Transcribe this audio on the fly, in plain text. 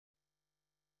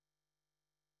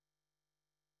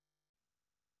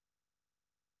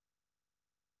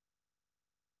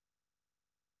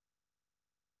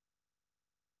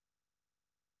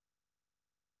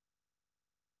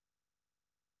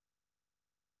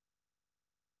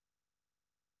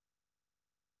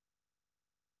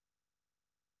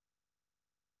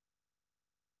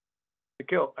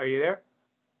Nikhil, are you there?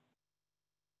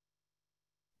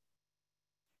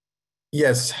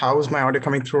 Yes. How is my audio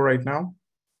coming through right now?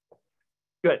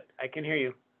 Good. I can hear you.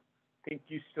 I think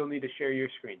you still need to share your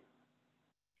screen.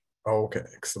 Okay,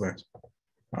 excellent.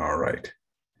 All right.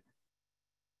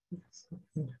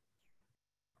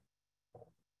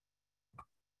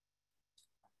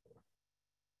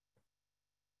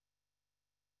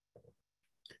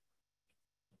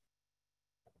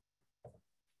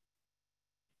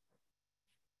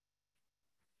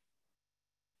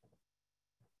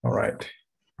 All right.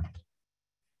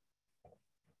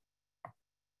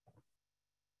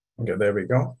 Okay, there we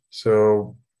go.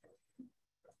 So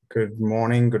good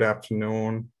morning, good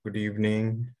afternoon, good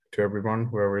evening to everyone,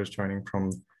 whoever is joining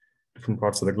from different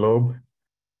parts of the globe.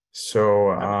 So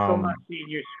I'm still not seeing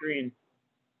your screen.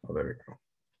 Oh, there we go.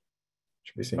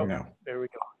 Should be seeing now. There we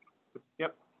go.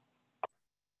 Yep.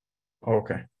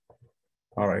 Okay.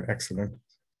 All right, excellent.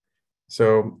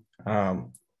 So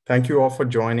thank you all for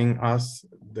joining us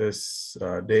this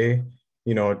day,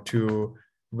 to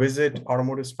visit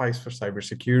Automotive SPICE for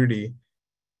cybersecurity.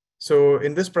 So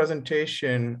in this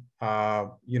presentation,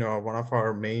 one of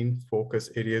our main focus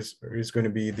areas is going to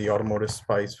be the Automotive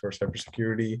SPICE for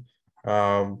cybersecurity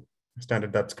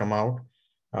standard that's come out.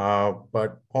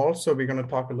 But also we're going to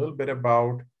talk a little bit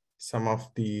about some of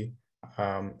the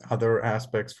other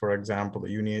aspects, for example,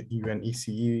 the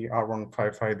UNECE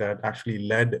R155 that actually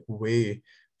led way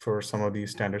for some of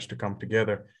these standards to come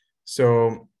together.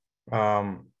 So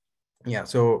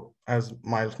so as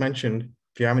Miles mentioned,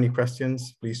 if you have any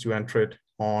questions, please do enter it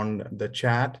on the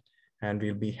chat and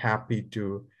we'll be happy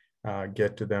to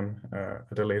get to them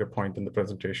at a later point in the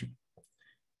presentation.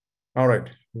 All right,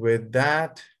 with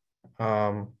that,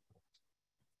 let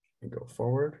me go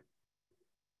forward.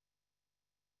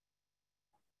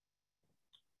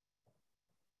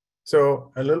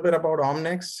 So a little bit about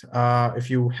Omnex. If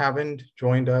you haven't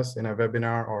joined us in a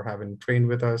webinar or haven't trained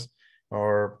with us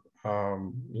or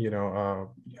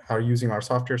are using our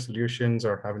software solutions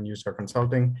or haven't used our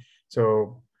consulting.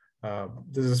 So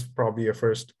this is probably a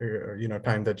first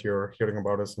time that you're hearing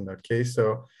about us in that case.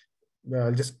 So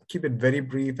I'll just keep it very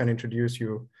brief and introduce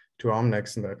you to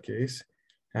Omnex in that case.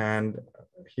 And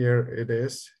here it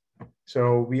is.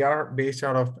 So we are based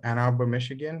out of Ann Arbor,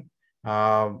 Michigan.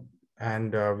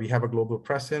 And we have a global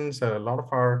presence. A lot of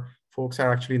our folks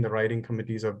are actually in the writing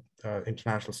committees of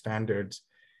international standards.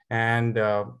 And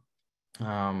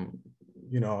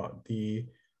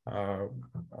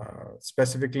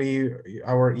specifically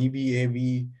our EV,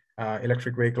 AV,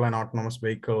 electric vehicle and autonomous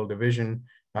vehicle division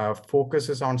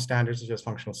focuses on standards such as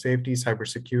functional safety,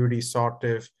 cybersecurity,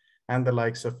 SOTIF, and the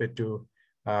likes of it to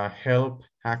help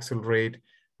accelerate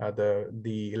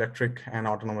the electric and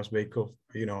autonomous vehicle,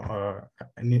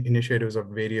 initiatives of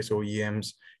various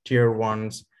OEMs, tier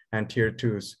 1s and tier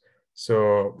 2s.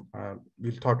 So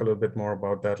we'll talk a little bit more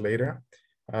about that later.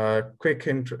 Quick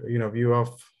view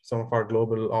of some of our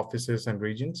global offices and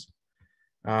regions.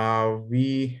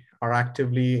 We are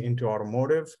actively into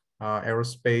automotive,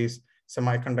 aerospace,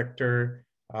 semiconductor,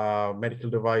 medical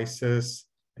devices,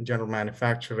 and general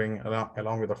manufacturing,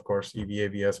 along with, of course, EV,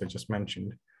 AV, as I just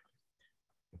mentioned.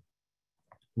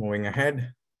 Moving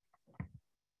ahead.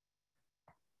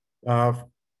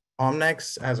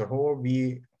 Omnex as a whole,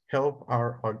 we help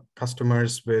our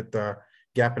customers with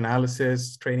gap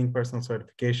analysis, training, personal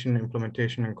certification,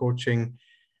 implementation and coaching,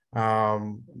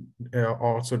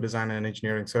 also design and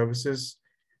engineering services.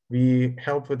 We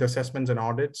help with assessments and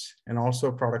audits and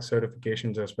also product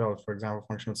certifications as well, for example,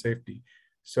 functional safety.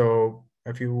 So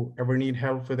if you ever need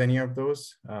help with any of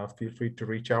those, feel free to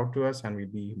reach out to us and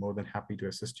we'd be more than happy to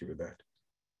assist you with that.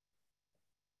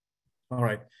 All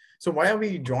right, so why are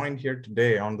we joined here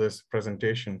today on this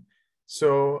presentation?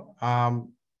 So,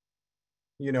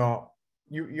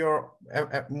 you're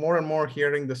more and more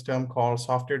hearing this term called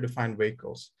software-defined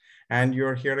vehicles. And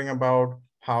you're hearing about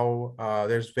how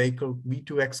there's vehicle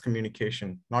V2X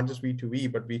communication, not just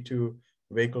V2V, but V2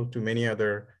 vehicle to many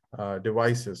other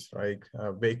devices, like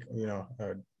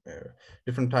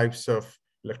different types of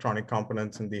electronic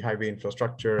components in the highway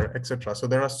infrastructure, etc. So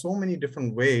there are so many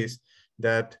different ways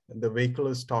that the vehicle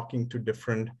is talking to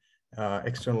different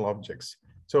external objects.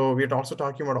 So we're also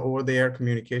talking about over-the-air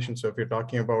communication. So if you're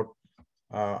talking about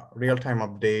real-time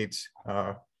updates,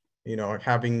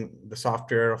 having the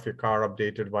software of your car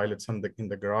updated while it's in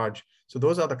the garage. So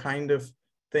those are the kind of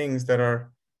things that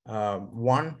are,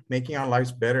 one, making our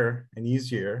lives better and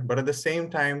easier, but at the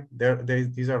same time,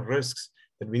 these are risks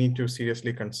that we need to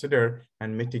seriously consider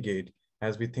and mitigate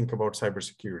as we think about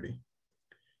cybersecurity.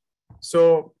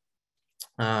 So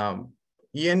the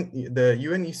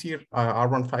UNECE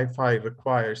R155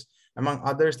 requires among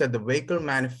others, that the vehicle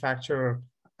manufacturer,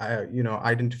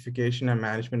 identification and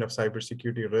management of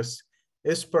cybersecurity risks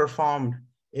is performed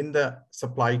in the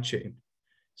supply chain.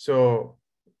 So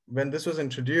when this was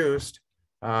introduced,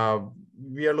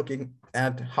 we are looking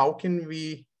at how can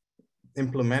we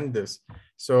implement this.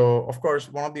 So of course,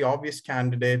 one of the obvious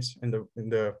candidates in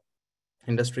the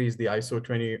industry is the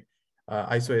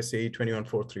ISO SAE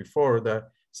 21434, the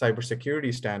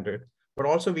cybersecurity standard. But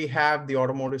also we have the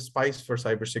Automotive SPICE for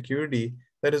cybersecurity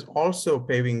that is also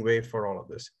paving way for all of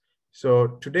this. So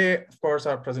today, of course,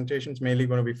 our presentation is mainly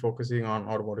going to be focusing on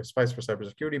Automotive SPICE for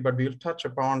cybersecurity, but we'll touch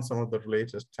upon some of the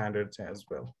related standards as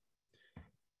well.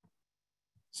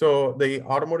 So the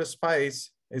Automotive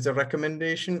SPICE is a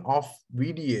recommendation of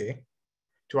VDA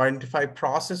to identify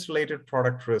process-related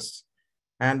product risks.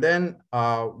 And then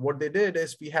what they did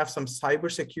is we have some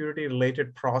cybersecurity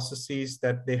related processes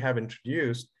that they have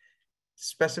introduced,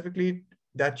 specifically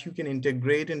that you can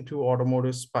integrate into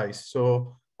Automotive SPICE.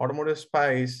 So Automotive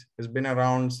SPICE has been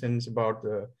around since about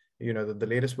the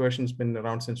latest version's been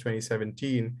around since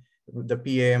 2017, the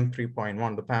PAM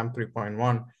 3.1, the PAM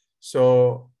 3.1.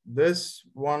 So this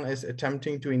one is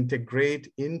attempting to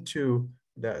integrate into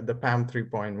the PAM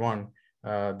 3.1,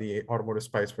 the Automotive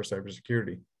SPICE for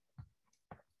cybersecurity.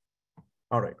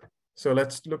 All right, so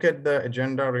let's look at the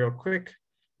agenda real quick.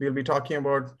 We'll be talking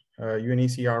about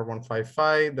UNECE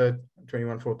R155, the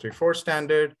 21434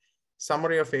 standard,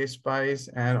 summary of ASPICE,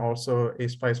 and also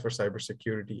ASPICE for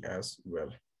cybersecurity as well.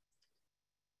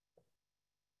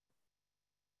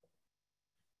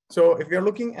 So if you're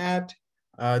looking at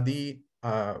the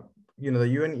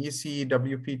UNECE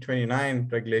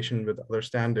WP29 regulation with other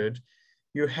standards,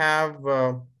 you have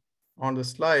on the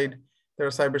slide, there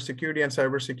are cybersecurity and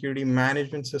cybersecurity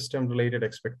management system related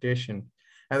expectation.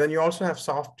 And then you also have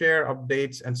software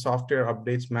updates and software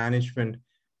updates management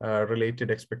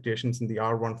related expectations in the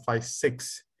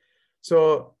R156.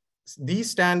 So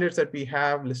these standards that we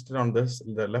have listed on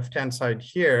the left-hand side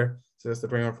here, so that's the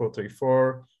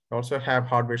 21434. We also have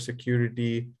hardware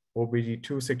security,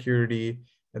 OBD2 security,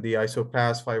 the ISO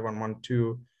PAS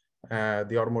 5112,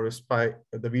 the Automotive SPICE,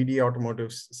 the VDA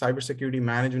Automotive Cybersecurity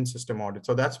Management System audit.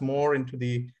 So that's more into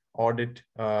the audit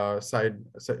side,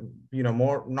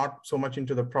 more not so much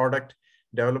into the product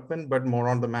development, but more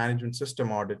on the management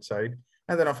system audit side.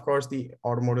 And then of course, the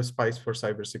Automotive SPICE for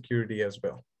cybersecurity as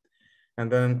well.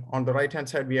 And then on the right-hand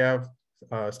side, we have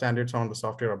standards on the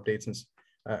software updates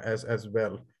as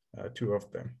well, two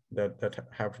of them that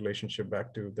have relationship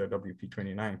back to the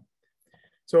WP29.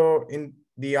 So in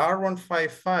the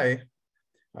R155,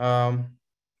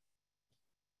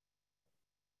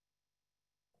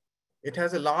 it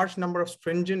has a large number of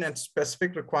stringent and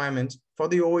specific requirements for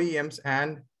the OEMs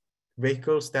and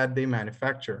vehicles that they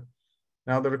manufacture.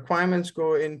 Now the requirements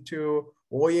go into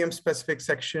OEM specific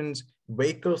sections,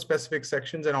 vehicle specific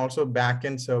sections, and also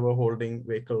backend server holding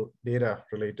vehicle data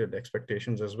related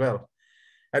expectations as well.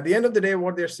 At the end of the day,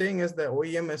 what they're saying is the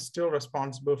OEM is still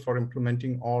responsible for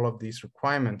implementing all of these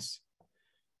requirements.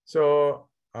 So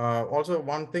also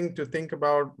one thing to think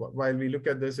about while we look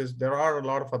at this is there are a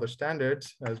lot of other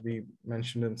standards, as we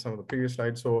mentioned in some of the previous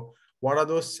slides. So what are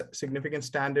those significant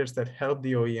standards that help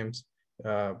the OEMs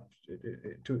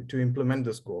to implement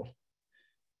this goal,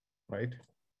 right?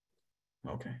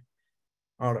 Okay,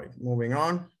 all right, moving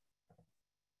on.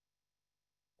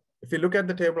 If you look at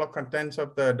the table of contents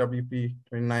of the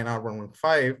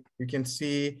WP29R115, you can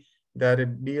see that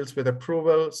it deals with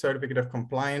approval, certificate of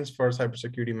compliance for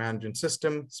cybersecurity management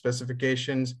system,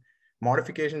 specifications,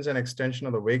 modifications and extension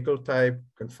of the vehicle type,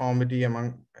 conformity,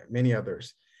 among many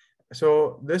others.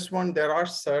 So this one, there are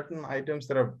certain items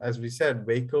that are, as we said,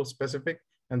 vehicle specific,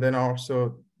 and then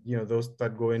also, those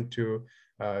that go into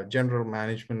general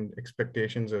management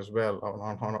expectations as well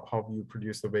on how you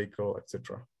produce the vehicle,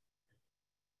 etc.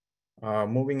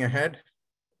 Moving ahead.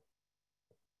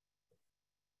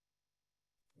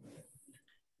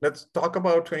 Let's talk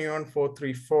about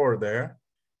 21434 there.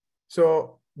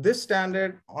 So this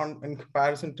standard in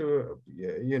comparison to,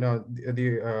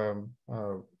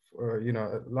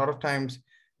 a lot of times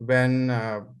when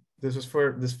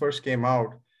this first came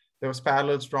out, there was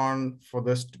parallels drawn for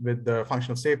this with the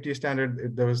functional safety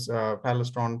standard. There was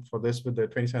parallels drawn for this with the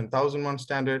 27001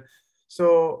 standard.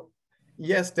 So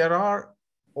yes, there are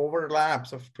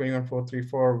overlaps of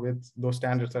 21434 with those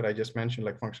standards that I just mentioned,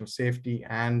 like functional safety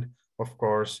and of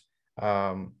course,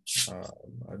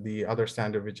 the other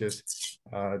standard, which is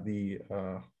the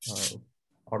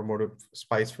Automotive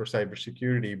SPICE for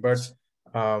cybersecurity. But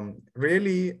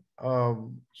really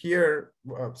here,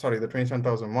 the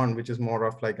 27001, which is more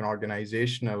of like an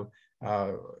organizational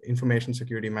information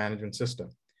security management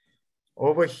system.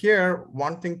 over here,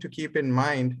 one thing to keep in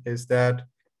mind is that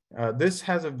this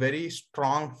has a very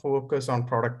strong focus on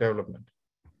product development.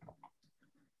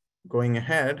 Going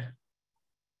ahead.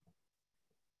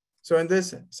 So in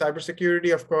this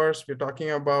cybersecurity, of course, we're talking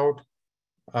about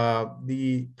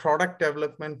the product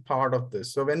development part of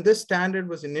this. So when this standard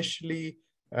was initially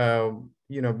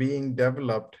being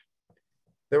developed,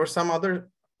 there were some other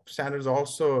standards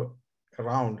also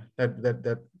around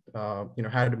that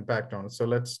had impact on it. So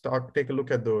let's take a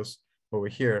look at those over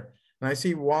here. And I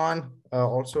see Juan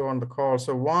also on the call.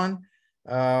 So Juan,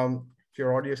 if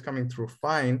your audio is coming through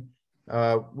fine,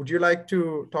 would you like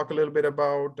to talk a little bit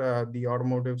about the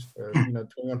automotive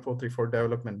 21434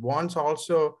 development? Juan's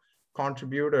also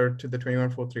contributor to the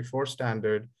 21434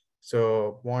 standard.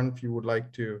 So Juan, if you would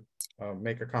like to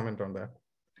make a comment on that.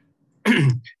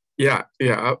 Yeah.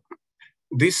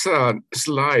 This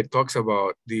slide talks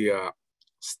about the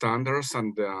standards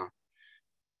and the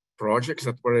projects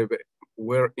that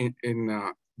were in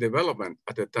development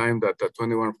at the time that the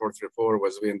 21434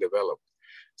 was being developed.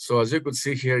 So as you could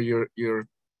see here, you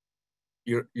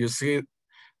see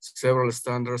several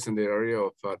standards in the area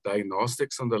of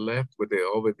diagnostics on the left with the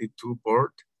OBD2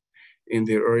 port, in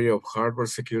the area of hardware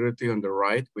security on the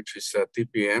right, which is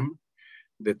TPM,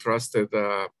 the trusted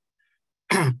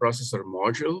processor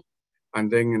module. And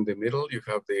then in the middle, you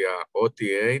have the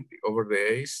OTA, the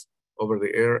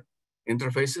over-the-air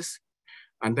interfaces.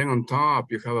 And then on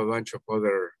top, you have a bunch of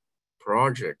other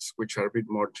projects, which are a bit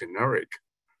more generic.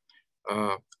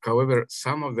 However,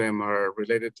 some of them are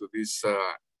related to this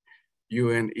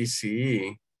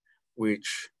UNECE,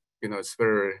 which is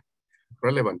very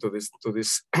relevant to this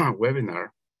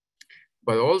webinar.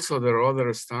 But also there are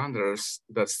other standards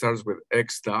that starts with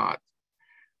XDOT,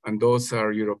 and those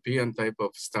are European type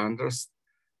of standards,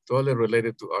 totally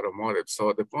related to automotive.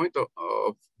 So the point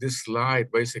of this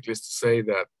slide basically is to say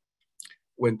that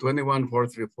when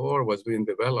 21434 was being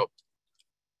developed,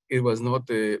 it was not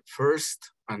the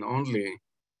first and only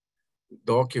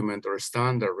document or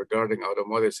standard regarding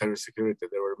automotive cybersecurity.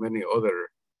 There were many other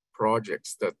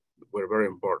projects that were very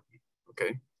important,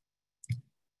 okay?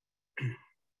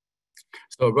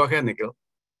 So go ahead, Nikhil.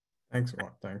 Thanks,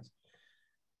 Mark, thanks.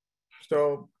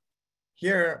 So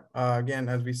here, again,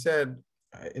 as we said,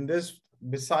 in this,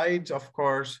 besides, of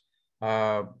course,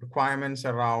 requirements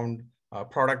around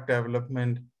product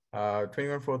development,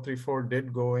 21434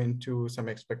 did go into some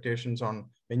expectations on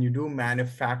when you do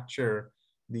manufacture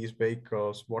these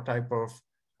vehicles, what type of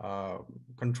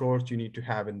controls you need to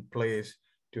have in place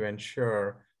to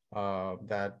ensure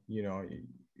that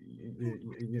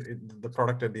the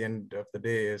product at the end of the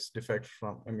day is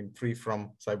free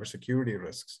from cybersecurity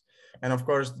risks. And of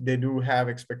course, they do have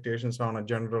expectations on a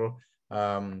general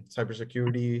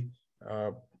cybersecurity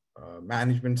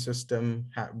management system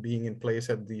being in place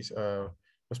at these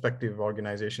respective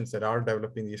organizations that are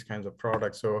developing these kinds of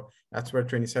products. So that's where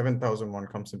 27001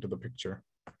 comes into the picture.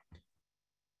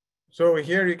 So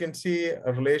here you can see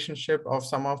a relationship of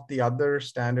some of the other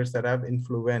standards that have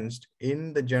influenced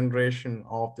in the generation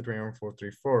of the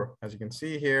 21434. As you can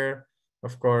see here,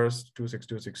 of course,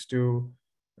 26262,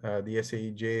 the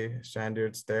SAEJ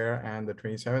standards there, and the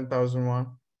 27001,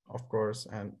 of course,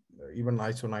 and even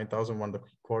ISO 9001, the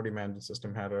quality management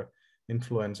system had an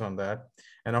influence on that.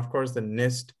 And of course, the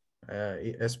NIST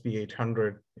SP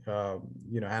 800,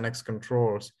 annex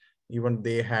controls, even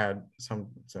they had some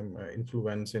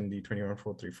influence in the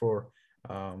 21434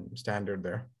 standard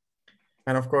there.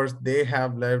 And of course, they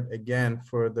have led again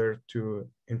further to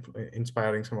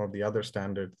inspiring some of the other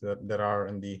standards that are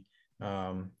in the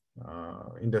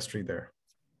industry there.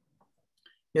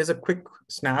 Here's a quick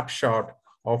snapshot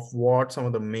of what some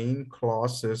of the main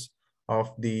clauses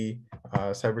of the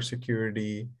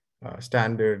cybersecurity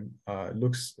standard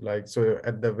looks like. So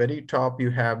at the very top,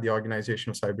 you have the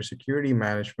organizational cybersecurity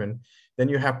management. Then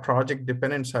you have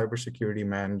project-dependent cybersecurity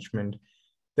management.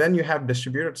 Then you have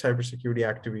distributed cybersecurity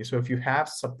activities. So if you have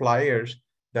suppliers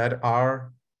that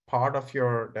are part of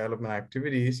your development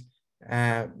activities,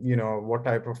 what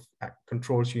type of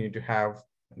controls you need to have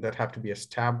that have to be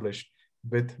established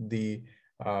with the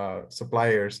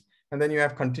suppliers. And then you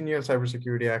have continual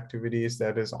cybersecurity activities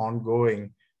that is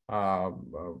ongoing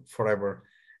forever.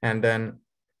 And then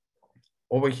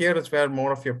over here is where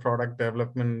more of your product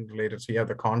development related. So you have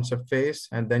the concept phase,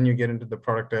 and then you get into the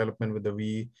product development with the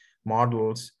V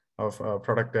models of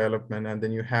product development. And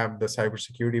then you have the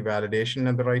cybersecurity validation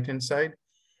at the right-hand side.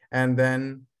 And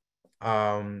then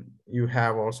you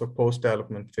have also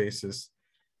post-development phases.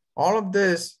 All of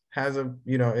this has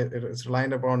it's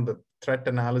reliant upon the threat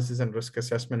analysis and risk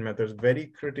assessment methods, very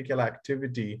critical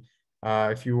activity.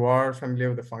 If you are familiar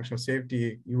with the functional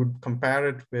safety, you would compare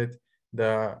it with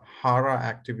the HARA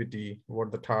activity,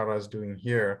 what the TARA is doing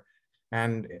here.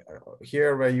 And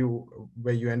here where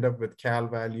you end up with cal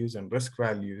values and risk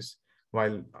values,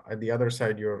 while at the other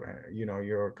side,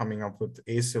 you're coming up with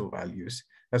ASIL values.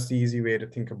 That's the easy way to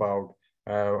think about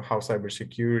how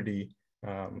cybersecurity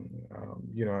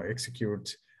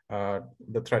executes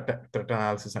the threat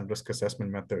analysis and risk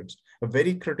assessment methods. A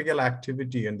very critical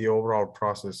activity in the overall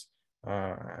process,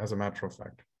 as a matter of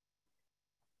fact.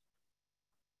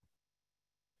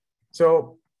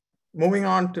 So moving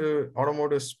on to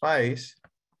Automotive SPICE.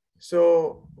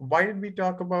 So why did we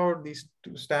talk about these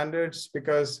two standards?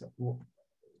 Because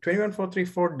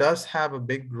 21434 does have a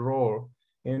big role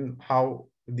in how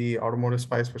the Automotive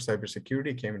SPICE for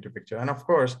cybersecurity came into picture. And of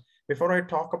course, before I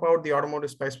talk about the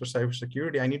Automotive SPICE for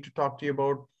cybersecurity, I need to talk to you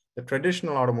about the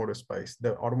traditional Automotive SPICE,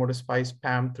 the Automotive SPICE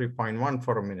PAM 3.1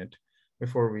 for a minute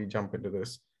before we jump into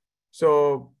this.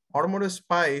 So Automotive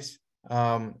SPICE,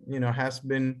 has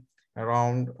been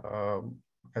around,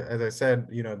 as I said,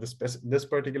 this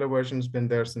particular version has been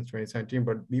there since 2017,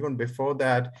 but even before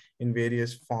that, in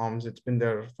various forms, it's been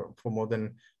there for more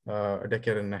than a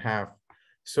decade and a half.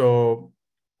 So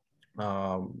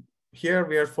here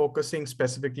we are focusing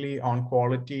specifically on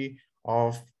quality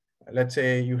of, let's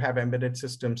say you have embedded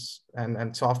systems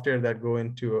and software that go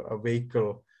into a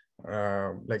vehicle,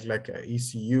 like a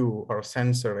ECU or a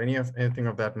sensor, anything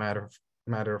of that matter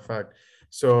of fact.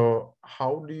 So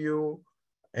how do you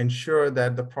ensure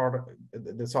that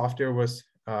the software was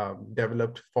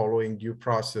developed following due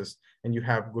process and you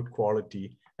have good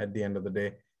quality at the end of the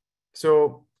day?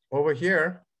 So over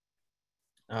here,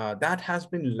 that has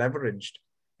been leveraged,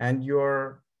 and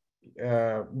your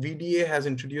VDA has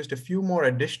introduced a few more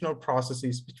additional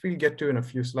processes, which we'll get to in a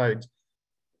few slides.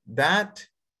 That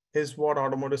is what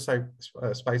Automotive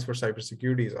SPICE for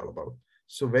cybersecurity is all about.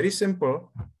 So very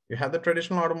simple. You have the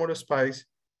traditional Automotive SPICE.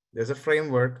 There's a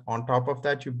framework. On top of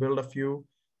that, you build a few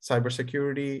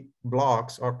cybersecurity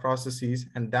blocks or processes,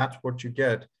 and that's what you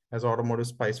get as Automotive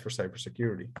SPICE for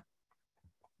cybersecurity.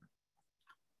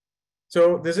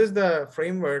 So this is the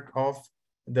framework of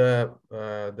the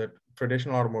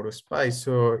traditional Automotive SPICE.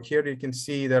 So here you can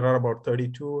see there are about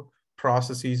 32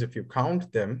 processes if you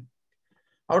count them,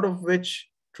 out of which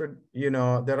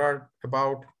there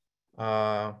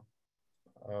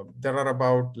are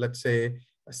about let's say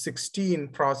 16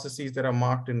 processes that are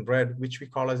marked in red, which we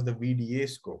call as the VDA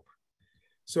scope.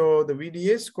 So the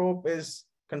VDA scope is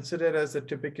considered as a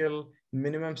typical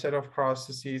minimum set of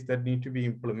processes that need to be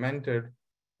implemented,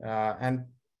 and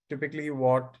typically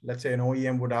what, let's say, an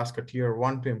OEM would ask a tier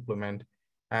 1 to implement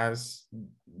as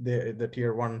the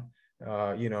tier 1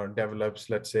 develops,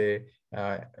 let's say,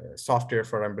 software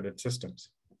for embedded systems.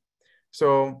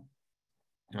 So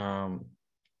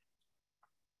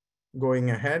going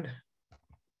ahead.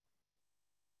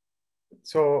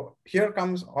 So here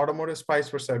comes Automotive SPICE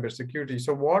for cybersecurity.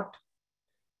 So what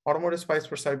Automotive SPICE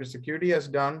for cybersecurity has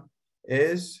done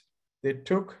is they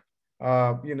took,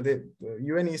 the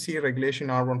UNECE regulation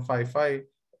R155,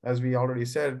 as we already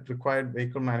said, required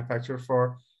vehicle manufacturer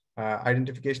for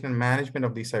identification and management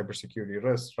of these cybersecurity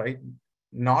risks, right?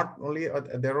 Not only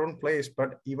at their own place,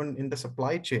 but even in the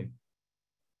supply chain.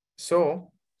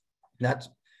 So that's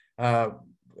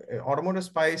Automotive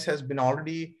SPICE has been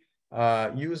already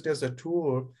used as a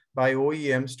tool by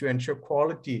OEMs to ensure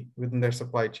quality within their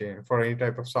supply chain for any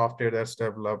type of software that's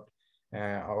developed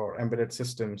or embedded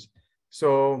systems.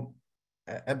 So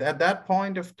at that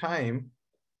point of time,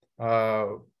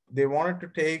 they wanted to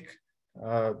take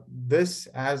this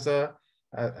as a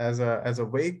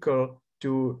vehicle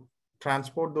to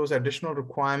transport those additional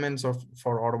requirements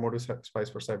for Automotive SPICE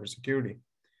for cybersecurity.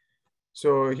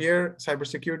 So here,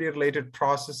 cybersecurity related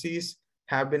processes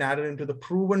have been added into the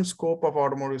proven scope of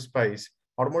Automotive SPICE.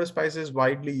 Automotive SPICE is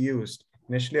widely used.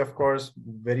 Initially, of course,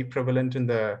 very prevalent in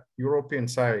the European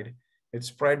side. It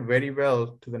spread very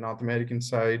well to the North American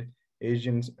side,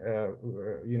 Asian,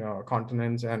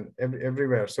 continents, and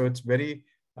everywhere. So it's very,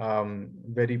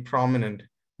 very prominent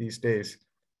these days.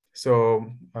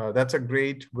 So that's a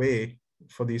great way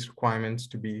for these requirements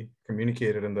to be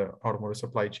communicated in the automotive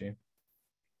supply chain.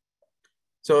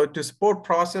 So to support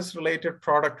process-related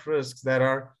product risks that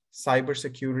are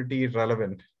cybersecurity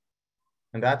relevant.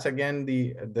 And that's, again,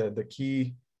 the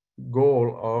key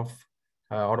goal of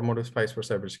Automotive SPICE for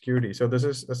cybersecurity. So this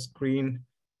is a screen,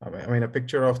 a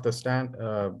picture of the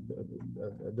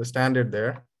standard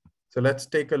there. So let's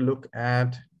take a look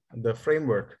at the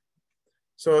framework.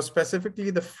 So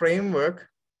specifically, the framework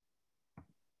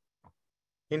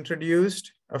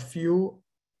introduced a few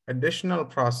additional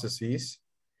processes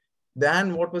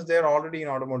than what was there already in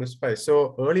Automotive SPICE.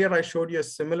 So earlier I showed you a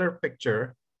similar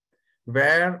picture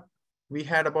where we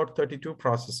had about 32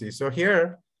 processes. So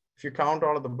here, if you count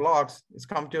all of the blocks, it's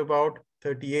come to about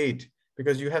 38,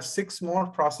 because you have 6 more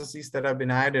processes that have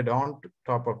been added on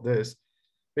top of this,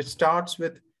 which starts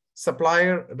with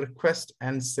supplier request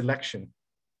and selection.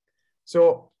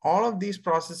 So all of these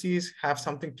processes have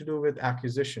something to do with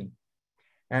acquisition.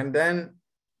 And then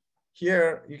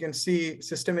here you can see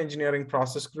system engineering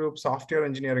process group, software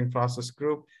engineering process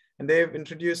group, and they've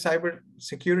introduced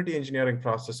cybersecurity engineering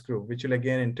process group, which will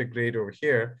again integrate over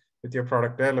here with your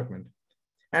product development.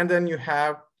 And then you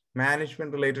have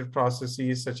management related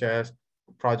processes such as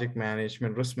project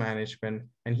management, risk management,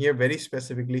 and here very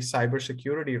specifically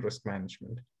cybersecurity risk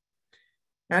management.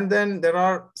 And then there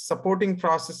are supporting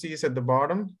processes at the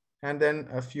bottom, and then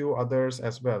a few others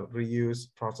as well, reuse,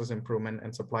 process improvement,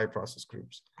 and supply process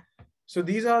groups. So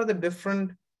these are the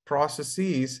different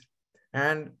processes.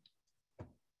 And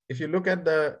if you look at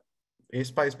the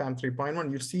ASPICE PAM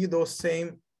 3.1, you see those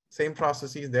same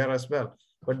processes there as well.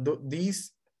 But the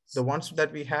ones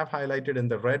that we have highlighted in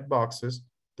the red boxes,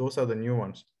 those are the new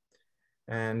ones.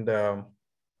 And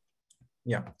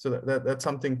yeah, so that's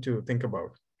something to think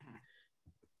about.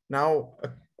 Now, a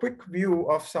quick view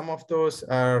of some of those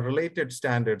related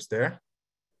standards there.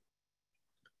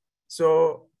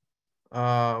 So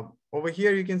over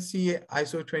here, you can see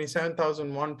ISO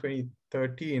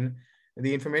 27001:2013,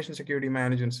 the Information Security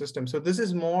Management System. So this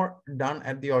is more done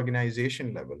at the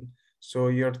organization level. So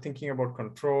you're thinking about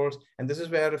controls, and this is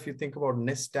where if you think about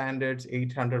NIST standards,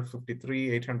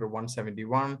 853,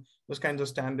 800-171, those kinds of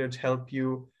standards help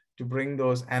you to bring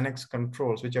those annex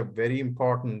controls, which are very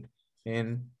important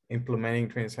in implementing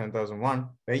 27001,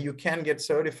 where you can get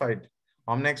certified.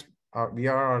 Omnex, we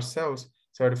are ourselves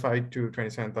certified to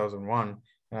 27001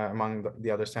 among the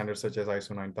other standards such as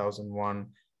ISO 9001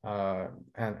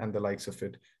 and the likes of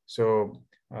it. So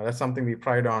that's something we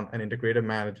pride on, an integrated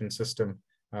management system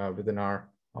within our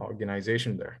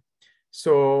organization there.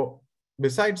 So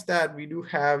besides that, we do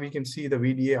have, you can see the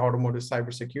VDA Automotive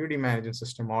Cybersecurity Management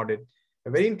System Audit,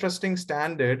 a very interesting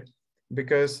standard,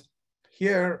 because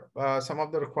here some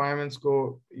of the requirements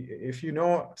go, if you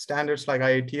know standards like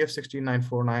IATF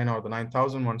 16949 or the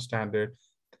 9001 standard,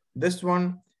 this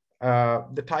one,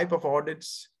 the type of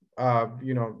audits,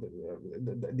 you know,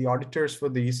 the auditors for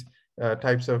these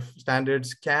types of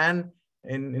standards can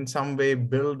in some way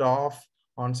build off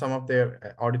on some of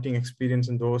their auditing experience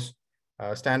in those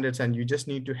standards, and you just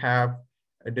need to have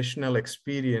additional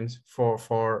experience for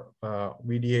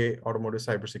VDA Automotive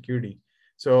Cybersecurity.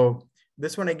 So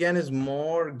this one again is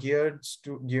more geared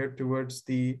towards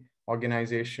the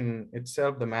organization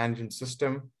itself, the management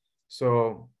system.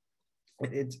 So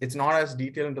it's not as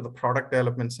detailed into the product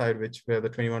development side, where the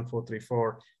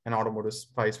 21434 and Automotive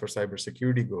SPICE for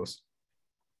cybersecurity goes.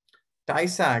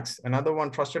 TISAX, another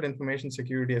one, Trusted Information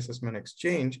Security Assessment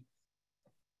Exchange,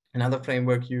 another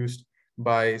framework used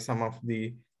by some of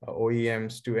the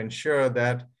OEMs to ensure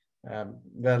that,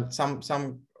 well,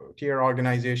 some tier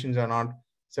organizations are not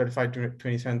certified to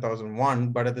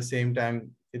 27001, but at the same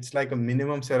time, it's like a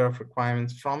minimum set of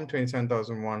requirements from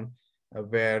 27001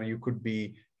 where you could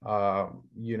be,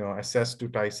 you know, assessed to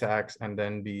TISAX and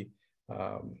then be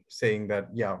saying that,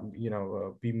 yeah, you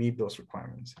know, we meet those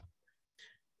requirements.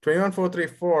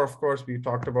 21434, of course, we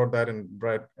talked about that in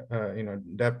you know,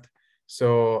 depth.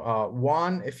 So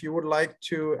Juan, if you would like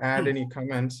to add any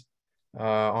comments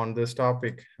on this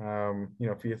topic, you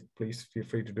know, please feel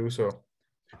free to do so.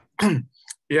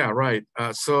 Yeah, right.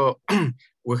 So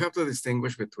we have to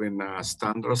distinguish between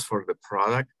standards for the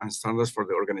product and standards for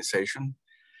the organization,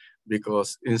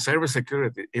 because in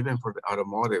cybersecurity, even for the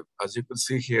automotive, as you could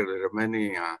see here, there are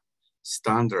many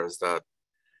standards that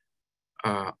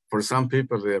for some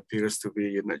people, it appears to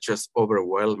be, you know, just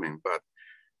overwhelming. But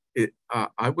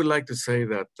I would like to say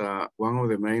that one of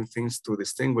the main things to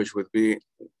distinguish would be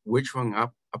which one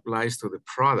applies to the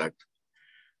product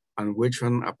and which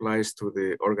one applies to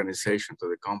the organization, to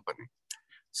the company.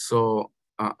 So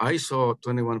ISO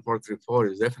 21434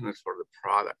 is definitely for the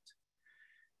product.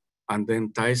 And then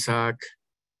TISAC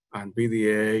and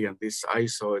BDA and this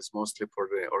ISO is mostly for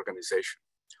the organization.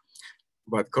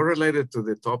 But correlated to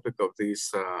the topic of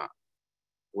this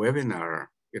webinar,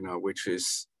 you know, which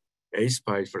is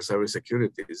ASPICE for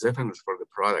cybersecurity, is definitely for the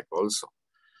product also.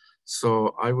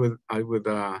 So I would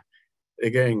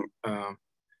again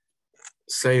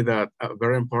say that a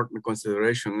very important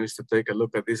consideration is to take a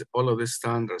look at all of these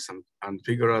standards and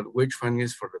figure out which one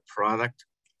is for the product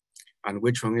and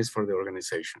which one is for the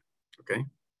organization. Okay.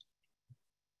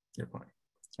 Good point.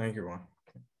 Thank you, Juan.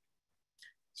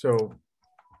 So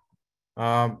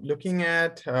Looking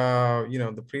at,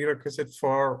 the prerequisites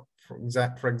for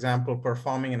example,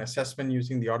 performing an assessment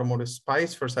using the Automotive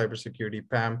SPICE for cybersecurity,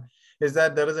 PAM, is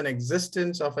that there is an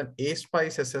existence of an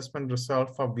ASPICE assessment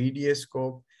result for VDA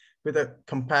scope with a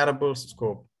comparable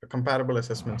scope, a comparable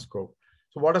assessment scope.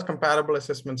 So what does comparable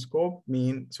assessment scope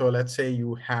mean? So let's say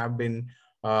you have been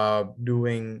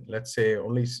doing, let's say,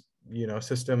 only,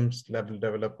 systems level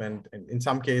development. And in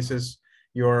some cases,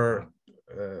 your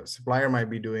supplier might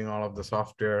be doing all of the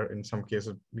software. In some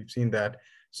cases, we've seen that.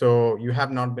 So you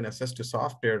have not been assessed to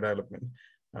software development.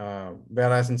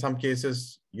 Whereas in some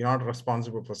cases, you're not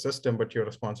responsible for system, but you're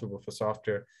responsible for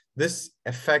software. This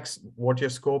affects what your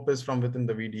scope is from within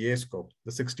the VDA scope,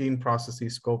 the 16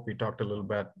 processes scope we talked a little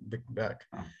bit back.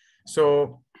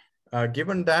 So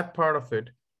given that part of it,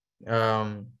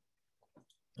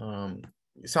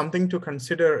 something to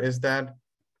consider is that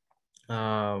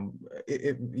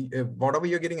whatever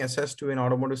you're getting assessed to in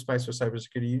Automotive SPICE for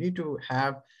cybersecurity, you need to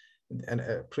have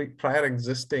a prior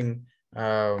existing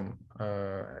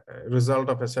result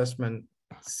of assessment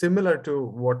similar to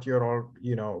what you're all,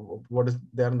 what is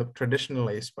there in the traditional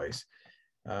ASPICE.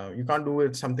 You can't do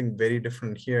it something very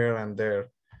different here and there,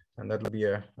 and that will be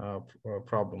a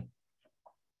problem.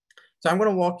 So I'm going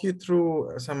to walk you through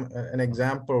an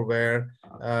example where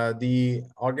the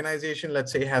organization,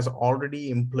 let's say, has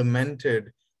already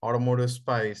implemented Automotive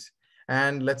SPICE.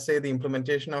 And let's say the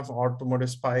implementation of Automotive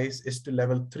SPICE is to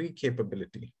level 3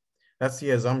 capability. That's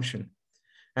the assumption.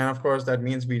 And of course, that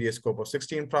means VDA scope of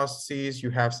 16 processes.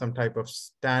 You have some type of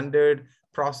standard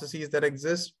processes that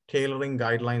exist. Tailoring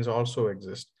guidelines also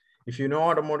exist. If you know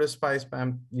Automotive SPICE,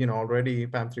 PAM, already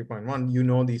PAM 3.1, you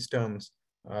know these terms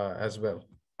as well.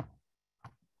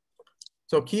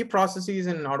 So key processes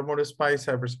in Automotive SPICE,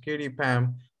 cybersecurity,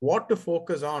 PAM, what to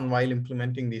focus on while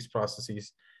implementing these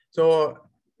processes. So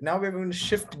now we're going to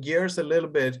shift gears a little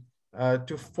bit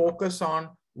to focus on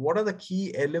what are the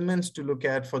key elements to look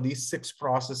at for these 6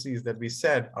 processes that we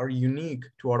said are unique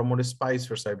to Automotive SPICE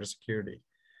for cybersecurity.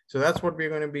 So that's what we're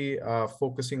going to be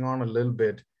focusing on a little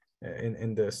bit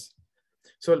in this.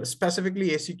 So specifically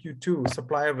ACQ2,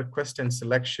 supplier request and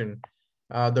selection.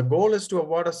 The goal is to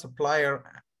award a supplier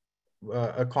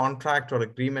a contract or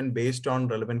agreement based on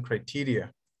relevant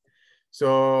criteria.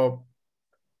 So,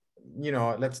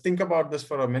 let's think about this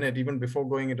for a minute, even before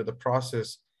going into the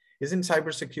process. Isn't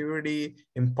cybersecurity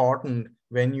important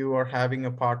when you are having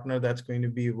a partner that's going to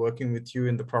be working with you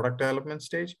in the product development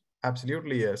stage?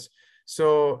 Absolutely, yes.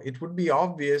 So it would be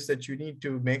obvious that you need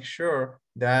to make sure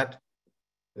that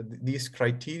these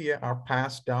criteria are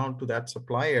passed down to that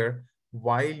supplier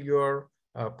while you're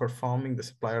performing the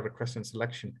supplier request and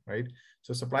selection, right?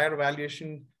 So supplier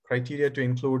evaluation criteria to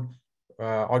include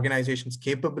organization's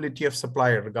capability of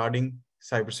supplier regarding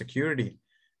cybersecurity,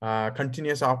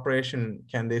 continuous operation,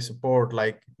 can they support,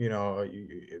 like,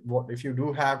 what if you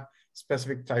do have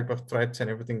specific type of threats and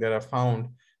everything that are found,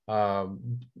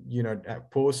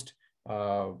 post,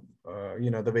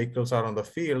 the vehicles are on the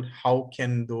field, how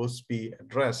can those be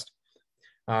addressed?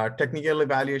 Technical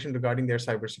evaluation regarding their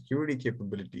cybersecurity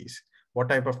capabilities. What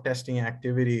type of testing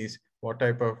activities, what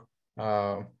type of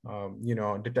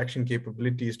detection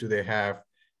capabilities do they have?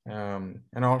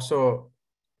 And also,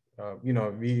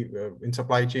 we in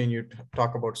supply chain, you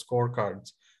talk about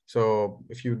scorecards. So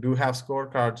if you do have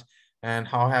scorecards, and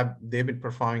how have they been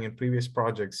performing in previous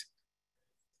projects?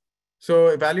 So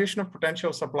evaluation of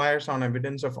potential suppliers on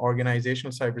evidence of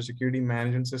organizational cybersecurity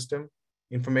management system,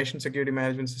 information security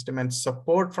management system, and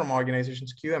support from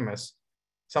organizations QMS.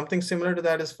 Something similar to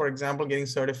that is, for example, getting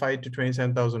certified to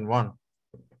 27001.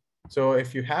 So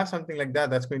if you have something like that,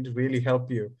 that's going to really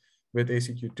help you with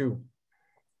ACQ2.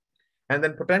 And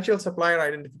then potential supplier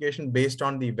identification based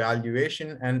on the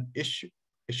evaluation and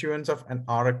issuance of an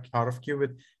RFQ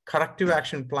with corrective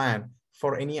action plan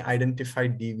for any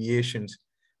identified deviations,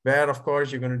 where of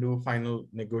course you're going to do final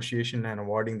negotiation and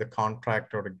awarding the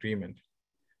contract or agreement.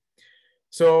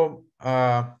 So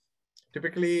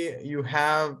typically you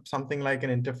have something like an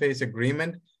interface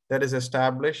agreement that is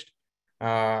established.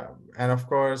 And of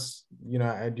course,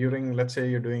 during, let's say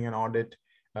you're doing an audit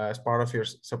as part of your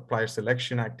supplier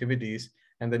selection activities,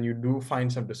 and then you do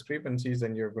find some discrepancies,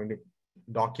 then you're going to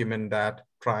document that,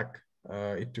 track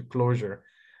it to closure.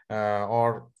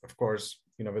 Or of course,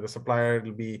 with the supplier,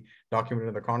 it'll be documented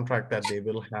in the contract that they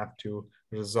will have to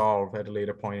resolve at a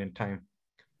later point in time.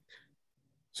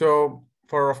 So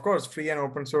for, of course, free and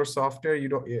open source software,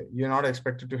 you're not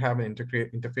expected to have an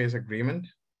interface agreement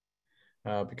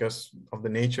because of the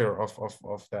nature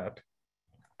of that.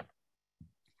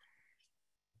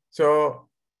 So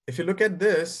if you look at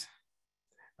this,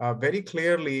 very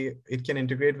clearly, it can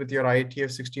integrate with your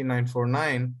IATF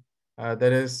 16949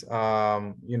 There is,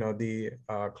 the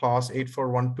clause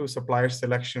 8412 supplier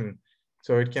selection.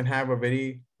 So it can have a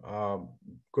very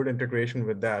good integration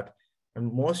with that.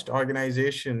 And most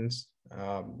organizations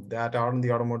that are in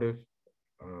the automotive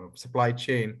supply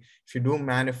chain, if you do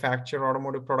manufacture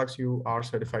automotive products, you are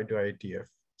certified to IATF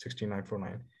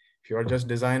 16949. If you are just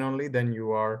design only, then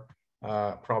you are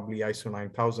probably ISO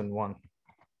 9001.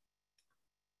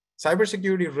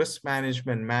 Cybersecurity risk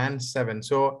management, MAN 7.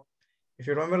 So if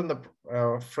you remember in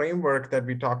the framework that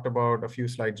we talked about a few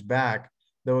slides back,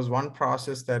 there was one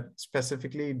process that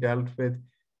specifically dealt with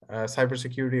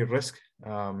cybersecurity risk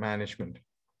management.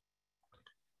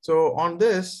 So on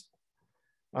this,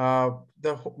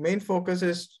 the main focus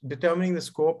is determining the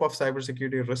scope of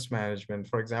cybersecurity risk management.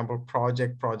 For example,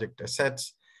 project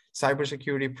assets,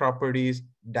 cybersecurity properties,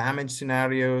 damage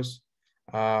scenarios,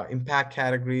 impact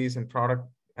categories, and product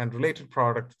and related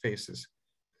product phases.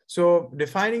 So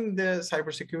defining the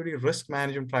cybersecurity risk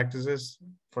management practices,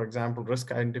 for example,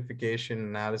 risk identification,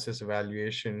 analysis,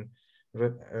 evaluation,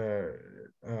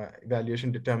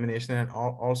 evaluation determination, and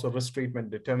also risk treatment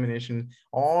determination,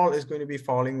 all is going to be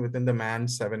falling within the MAN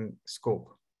 7 scope.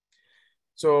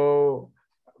 So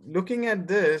looking at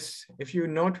this, if you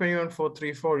know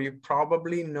 21434, you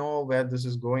probably know where this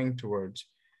is going towards.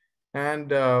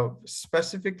 And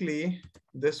specifically,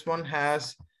 this one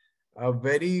has a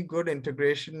very good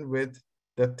integration with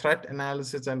the threat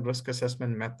analysis and risk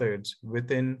assessment methods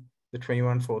within the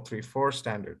 21434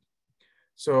 standard.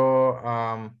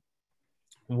 So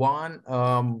Juan,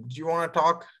 do you want to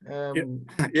talk?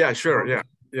 Yeah, sure.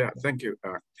 Yeah, thank you.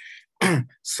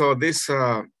 So this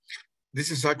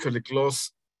is actually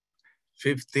clause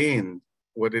 15,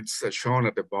 what it's shown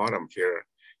at the bottom here.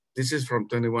 This is from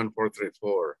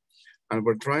 21434. And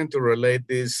we're trying to relate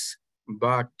this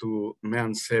back to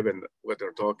MAN 7, what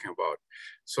they're talking about.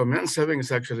 So MAN 7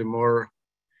 is actually more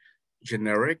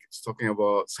generic. It's talking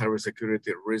about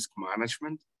cybersecurity risk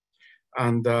management.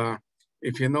 And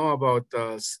if you know about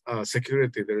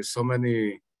security, there's so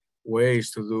many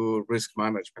ways to do risk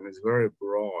management. It's very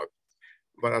broad.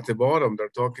 But at the bottom, they're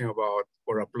talking about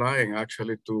or applying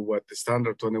actually to what the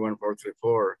standard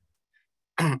 21434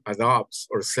 adopts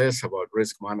or says about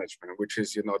risk management, which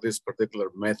is, this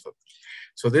particular method.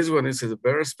 So this one is a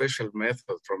very special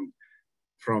method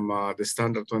from the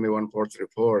standard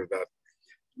 21434 that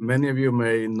many of you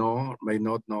may know, may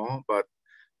not know, but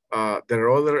there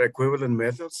are other equivalent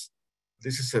methods.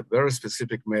 This is a very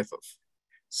specific method.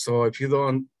 So if you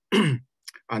don't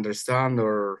understand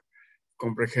or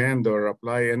comprehend or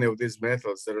apply any of these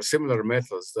methods, there are similar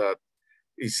methods that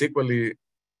is equally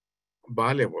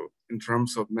valuable in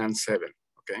terms of MAN 7,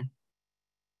 okay?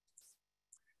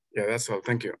 Yeah, that's all,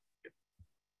 thank you.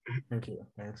 Thank you,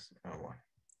 thanks.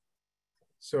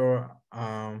 So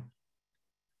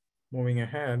moving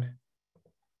ahead.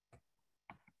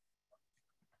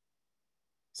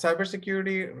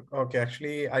 Cybersecurity, okay,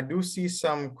 actually, I do see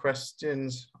some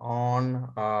questions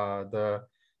on the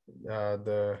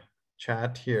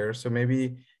chat here. So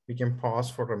maybe we can pause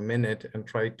for a minute and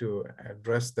try to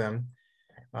address them.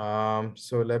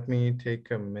 So let me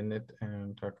take a minute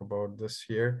and talk about this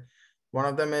here. One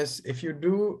of them is, if you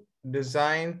do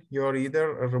design, you're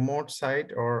either a remote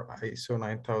site or ISO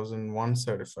 9001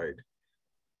 certified.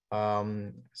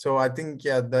 So I think,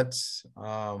 yeah, that's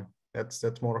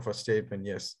more of a statement.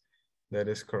 Yes, that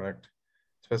is correct,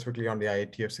 specifically on the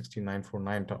IATF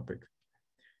 16949 topic.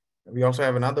 We also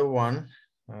have another one.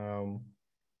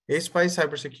 ASPICE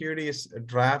cybersecurity is a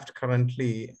draft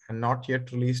currently and not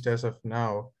yet released as of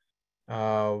now.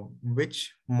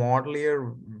 Which model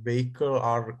year vehicle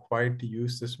are required to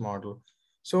use this model?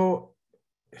 So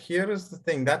here is the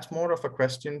thing, that's more of a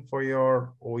question for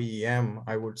your OEM,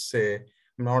 I would say.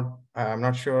 I'm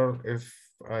not sure if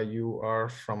you are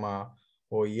from a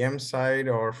OEM side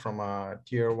or from a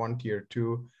tier 1, tier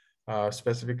 2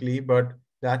 specifically, but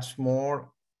that's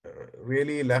more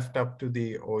really left up to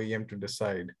the OEM to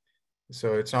decide.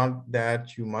 So it's not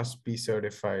that you must be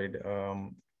certified.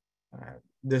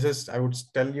 This is, I would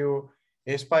tell you,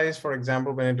 ASPICE, for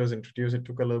example, when it was introduced, it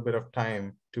took a little bit of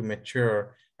time to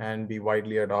mature and be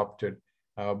widely adopted.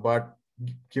 But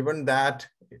given that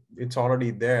it's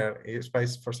already there,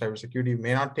 ASPICE for cybersecurity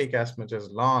may not take as much as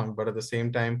long, but at the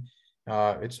same time,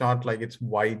 it's not like it's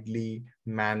widely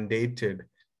mandated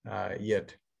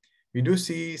yet. We do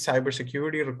see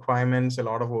cybersecurity requirements, a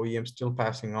lot of OEMs still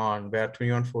passing on, where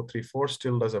 21434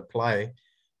 still does apply.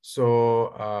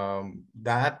 So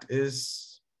that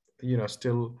is,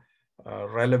 still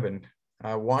relevant.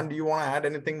 Juan, do you want to add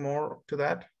anything more to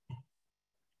that?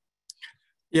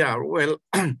 Yeah, well,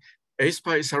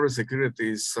 ASPICE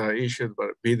cybersecurity is issued by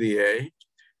BDA,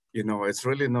 you know, it's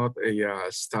really not a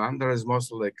standard, it's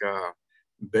mostly like a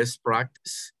best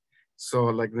practice. So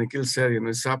like Nikhil said, you know,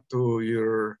 it's up to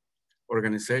your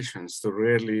organizations to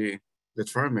really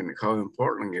determine how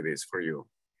important it is for you.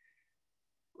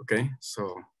 Okay,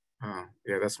 so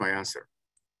yeah, that's my answer.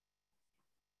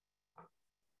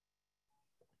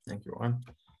 Thank you, Juan.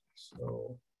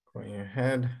 So going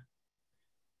ahead.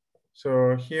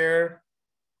 So here,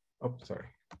 oh, sorry.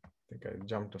 I think I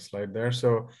jumped a slide there.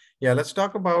 So yeah, let's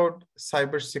talk about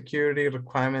cybersecurity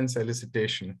requirements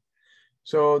elicitation.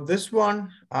 So this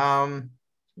one,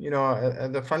 you know,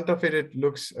 at the front of it, it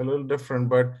looks a little different,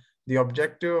 but the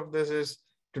objective of this is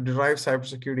to derive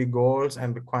cybersecurity goals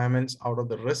and requirements out of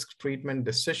the risk treatment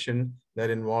decision that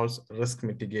involves risk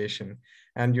mitigation.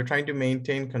 And you're trying to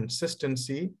maintain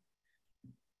consistency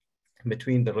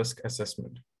between the risk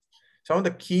assessment. Some of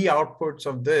the key outputs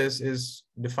of this is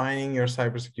defining your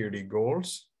cybersecurity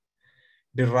goals,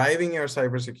 deriving your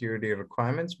cybersecurity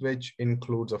requirements, which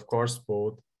includes, of course,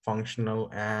 both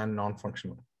functional and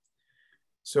non-functional.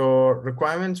 So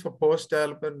requirements for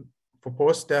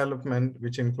post-development,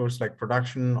 which includes like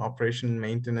production, operation,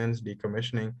 maintenance,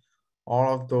 decommissioning,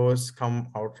 all of those come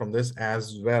out from this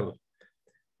as well.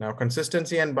 Now,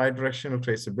 consistency and bidirectional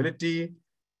traceability,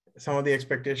 some of the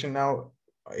expectation now,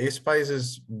 ASPICE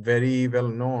is very well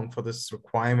known for this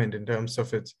requirement in terms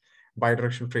of its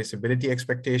bidirectional traceability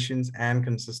expectations and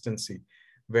consistency,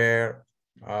 where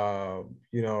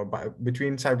you know,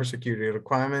 between cybersecurity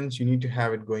requirements, you need to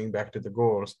have it going back to the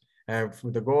goals, and for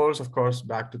the goals, of course,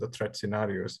 back to the threat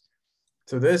scenarios.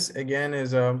 So this again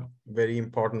is a very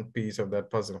important piece of that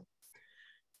puzzle.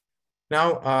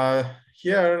 Now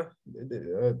here,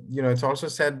 you know, it's also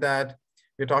said that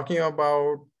we're talking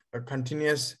about a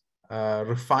continuous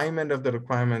refinement of the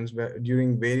requirements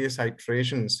during various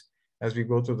iterations as we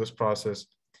go through this process.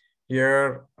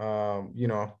 Here, you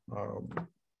know,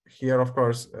 here, of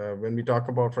course, when we talk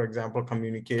about, for example,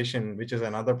 communication, which is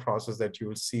another process that you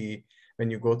will see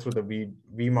when you go through the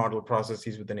V model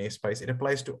processes within ASPICE, it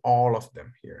applies to all of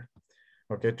them here,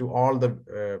 okay, to all the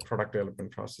product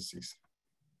development processes.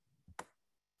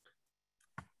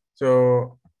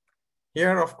 So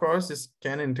here, of course, this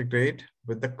can integrate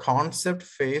with the concept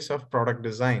phase of product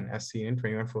design as seen in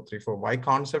 21434. Why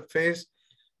concept phase?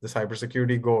 The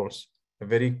cybersecurity goals, a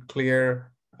very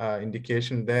clear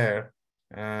indication there.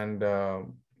 And,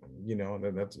 you know,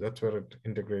 that's where it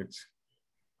integrates.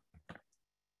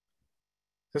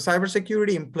 So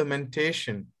cybersecurity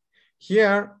implementation.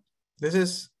 Here, this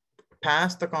is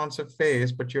past the concept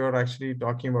phase, but you're actually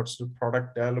talking about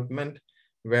product development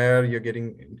where you're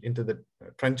getting into the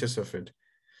trenches of it.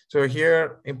 So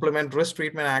here, implement risk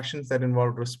treatment actions that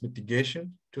involve risk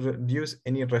mitigation to reduce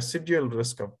any residual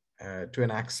risk of, to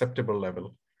an acceptable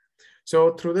level.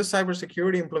 So through this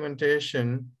cybersecurity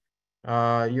implementation,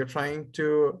 you're trying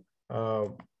to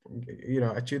you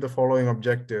know, achieve the following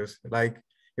objectives, like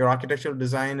your architectural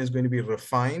design is going to be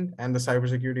refined and the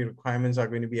cybersecurity requirements are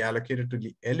going to be allocated to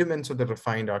the elements of the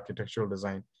refined architectural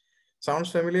design. Sounds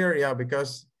familiar? Yeah,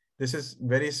 because this is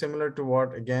very similar to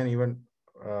what, again, even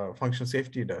functional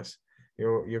safety does.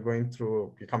 You're going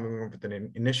through, you're coming up with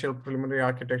an initial preliminary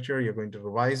architecture, you're going to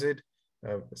revise it,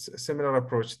 similar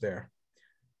approach there.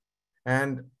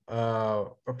 And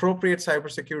appropriate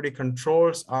cybersecurity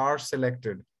controls are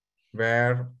selected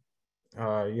where,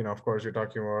 you know, of course, you're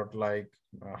talking about like,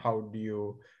 how do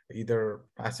you either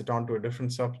pass it on to a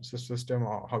different subsystem,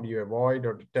 or how do you avoid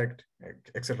or detect,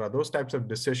 etc. Those types of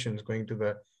decisions going to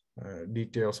the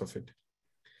details of it.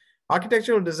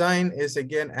 Architectural design is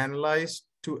again analyzed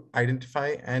to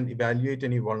identify and evaluate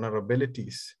any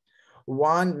vulnerabilities.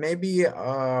 One, maybe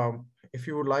if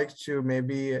you would like to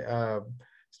maybe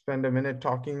spend a minute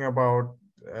talking about,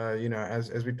 you know,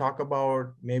 as we talk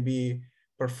about maybe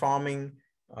performing,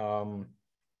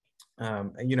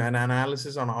 you know, an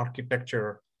analysis on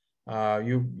architecture.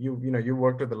 You know, you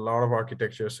worked with a lot of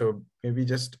architecture, so maybe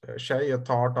just share your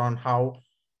thought on how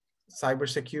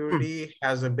cybersecurity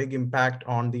has a big impact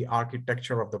on the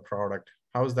architecture of the product.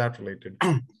 How is that related?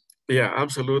 Yeah,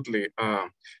 absolutely.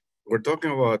 We're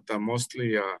talking about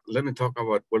mostly, let me talk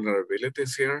about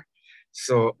vulnerabilities here.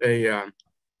 So a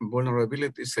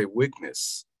vulnerability is a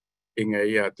weakness in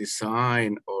a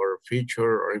design or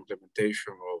feature or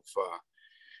implementation of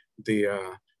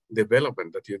the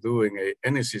development that you do in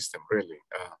any system, really.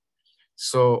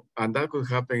 So, and that could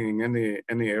happen in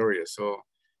any area. So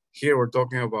here we're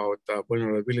talking about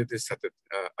vulnerabilities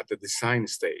at the design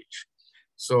stage.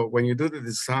 So when you do the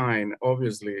design,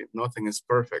 obviously nothing is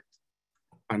perfect.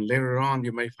 And later on,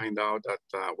 you may find out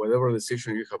that whatever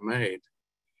decision you have made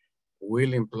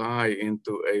will imply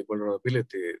into a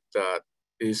vulnerability that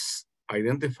is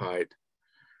identified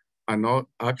are not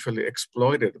actually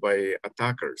exploited by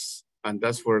attackers. And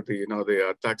that's where the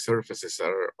attack surfaces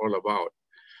are all about.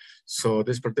 So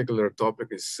this particular topic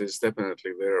is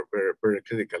definitely very, very, very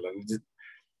critical.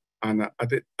 And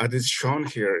as it's shown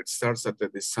here, it starts at the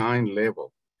design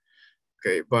level,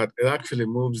 okay? But it actually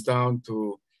moves down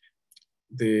to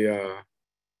the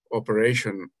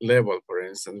operation level, for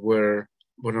instance, where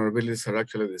vulnerabilities are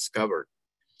actually discovered.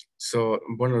 So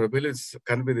vulnerabilities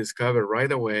can be discovered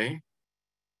right away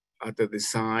at the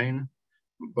design,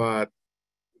 but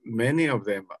many of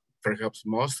them, perhaps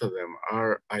most of them,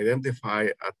 are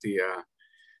identified at the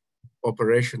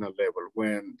operational level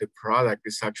when the product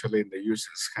is actually in the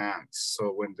user's hands.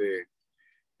 So when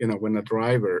when a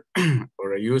driver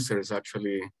or a user is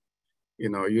actually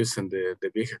using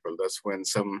the vehicle, that's when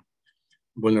some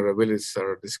vulnerabilities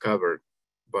are discovered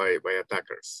by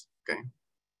attackers. Okay.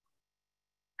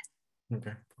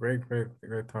 Okay, great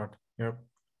thought. Yep.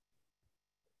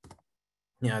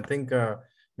 Yeah, I think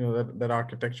that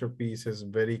architecture piece is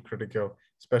very critical,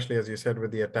 especially as you said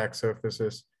with the attack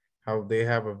surfaces, how they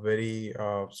have a very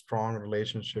strong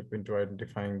relationship into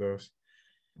identifying those.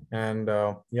 And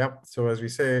yep, so as we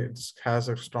say, it has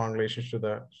a strong relationship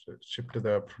to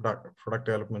the product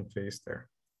development phase there.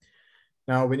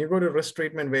 Now, when you go to risk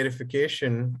treatment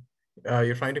verification,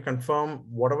 you're trying to confirm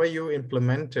whatever you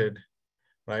implemented,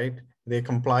 right? They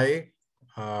comply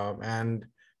and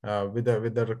with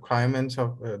the requirements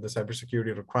of the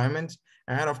cybersecurity requirements,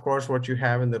 and of course, what you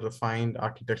have in the refined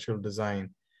architectural design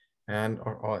and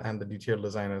the detailed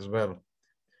design as well.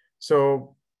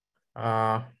 So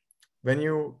when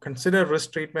you consider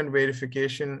risk treatment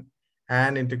verification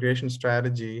and integration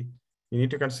strategy, you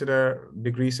need to consider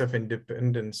degrees of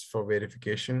independence for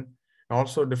verification,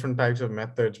 also different types of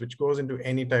methods, which goes into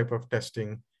any type of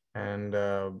testing and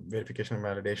verification and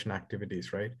validation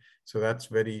activities, right? So that's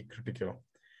very critical.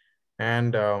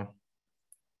 And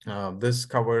this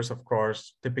covers, of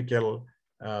course, typical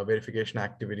verification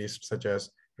activities such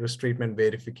as risk treatment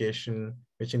verification,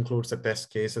 which includes the test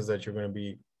cases that you're going to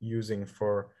be using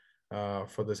for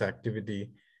this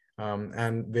activity,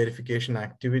 and verification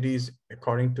activities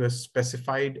according to a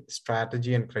specified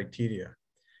strategy and criteria.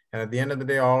 And at the end of the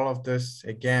day, all of this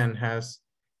again has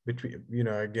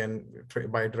again,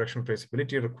 bi-directional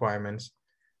traceability requirements.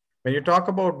 When you talk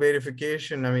about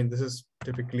verification, I mean, this is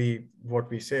typically what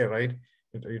we say, right?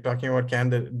 You're talking about, can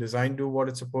the design do what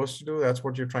it's supposed to do? That's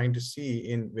what you're trying to see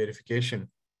in verification.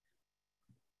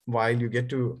 While you get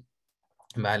to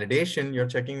validation, you're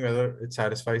checking whether it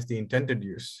satisfies the intended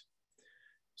use.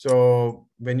 So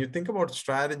when you think about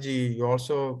strategy, you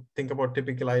also think about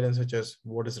typical items such as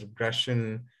what is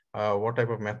regression, what type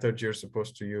of methods you're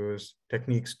supposed to use,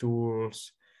 techniques,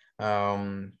 tools,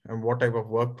 and what type of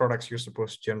work products you're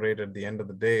supposed to generate at the end of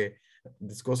the day.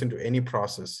 This goes into any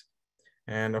process.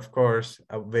 And of course,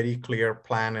 a very clear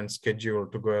plan and schedule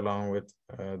to go along with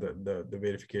the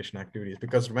verification activities.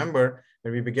 Because remember,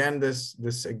 when we began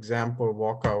this example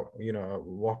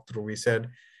walkthrough, we said,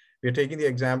 we're taking the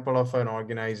example of an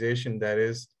organization that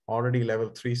is already level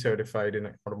 3 certified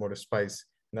in Automotive SPICE.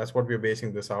 And that's what we're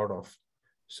basing this out of.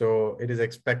 So it is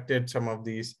expected some of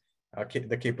these,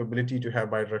 the capability to have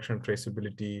bidirectional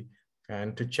traceability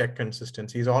and to check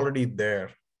consistency is already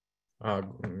there,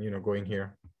 going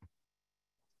here.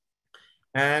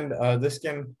 And this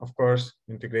can, of course,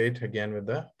 integrate again with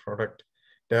the product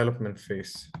development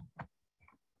phase.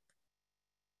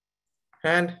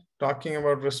 And talking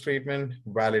about risk treatment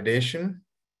validation,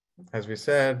 as we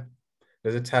said,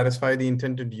 does it satisfy the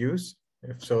intended use?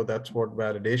 If so, that's what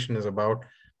validation is about.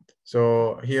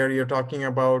 So here you're talking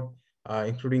about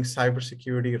including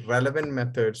cybersecurity relevant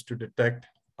methods to detect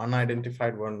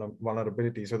unidentified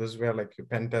vulnerabilities. So this is where like your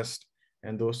pen test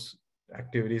and those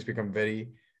activities become very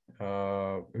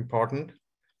important.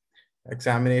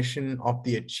 Examination of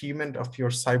the achievement of your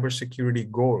cybersecurity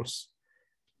goals.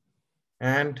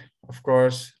 And of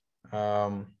course,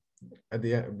 at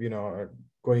the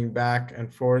going back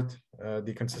and forth,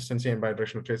 the consistency and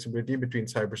bidirectional traceability between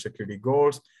cybersecurity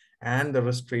goals and the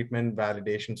risk treatment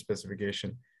validation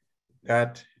specification.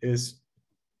 That is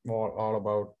all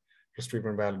about risk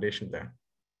treatment validation there.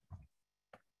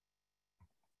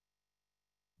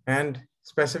 And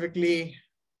specifically,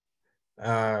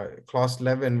 clause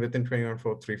 11 within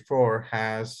 21434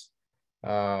 has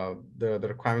the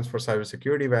requirements for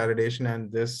cybersecurity validation,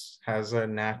 and this has a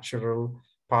natural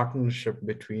partnership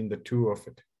between the two of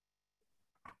it.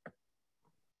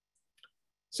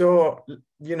 So,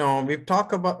 we've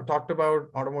talked about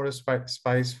Automotive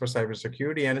SPICE for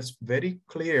cybersecurity, and it's very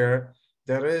clear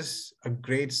there is a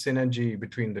great synergy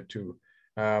between the two.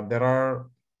 There are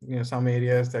some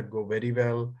areas that go very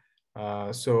well.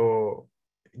 So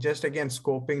just again,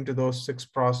 scoping to those 6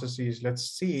 processes,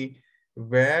 let's see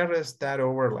where is that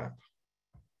overlap.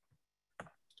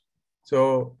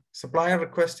 So supplier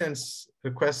request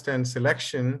and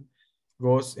selection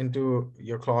goes into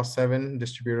your clause 7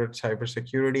 distributed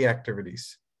cybersecurity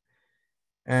activities.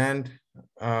 And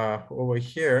over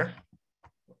here,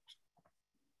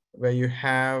 where you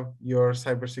have your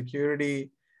cybersecurity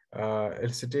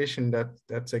elicitation,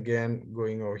 that's again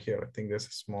going over here. I think there's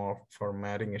a small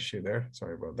formatting issue there.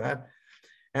 Sorry about that.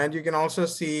 And you can also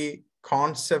see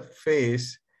concept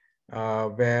phase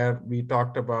where we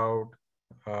talked about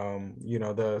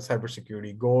the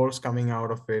cybersecurity goals coming out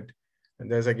of it.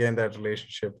 And there's again that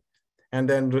relationship. And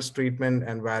then risk treatment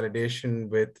and validation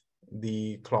with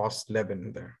the clause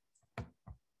 11 there.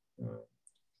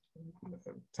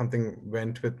 Something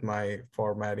went with my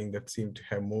formatting that seemed to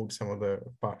have moved some of the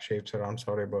shapes around.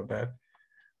 Sorry about that.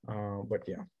 But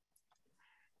yeah.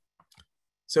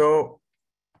 So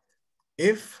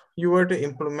if you were to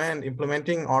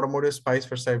implementing Automotive SPICE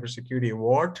for cybersecurity,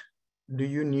 what do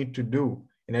you need to do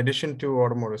in addition to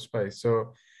Automotive SPICE?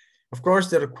 So of course,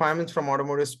 the requirements from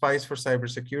Automotive SPICE for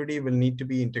cybersecurity will need to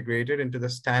be integrated into the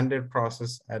standard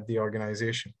process at the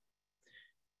organization.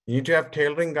 You need to have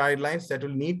tailoring guidelines that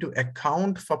will need to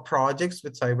account for projects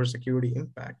with cybersecurity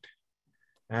impact.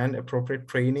 And appropriate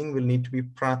training will need to be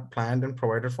planned and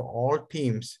provided for all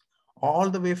teams, all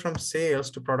the way from sales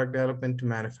to product development to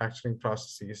manufacturing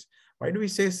processes. Why do we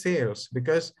say sales?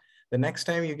 Because the next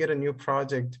time you get a new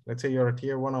project, let's say you're a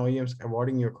tier 1 OEM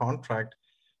awarding your contract,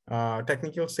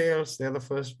 technical sales, they're the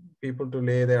first people to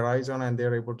lay their eyes on, and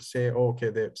they're able to say, oh, okay,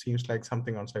 there seems like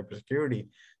something on cybersecurity.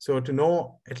 So to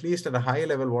know, at least at a high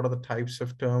level, what are the types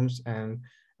of terms and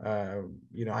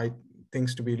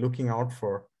things to be looking out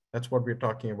for, that's what we're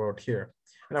talking about here.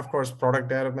 And of course, product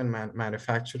development,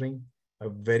 manufacturing, a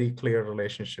very clear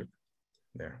relationship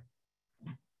there.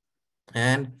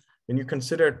 And when you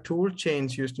consider tool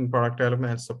chains used in product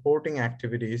development and supporting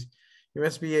activities, you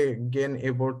must be again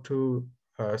able to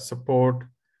support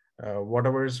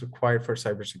whatever is required for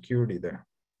cybersecurity there.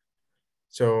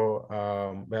 So,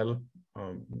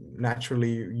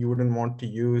 naturally, you wouldn't want to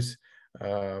use,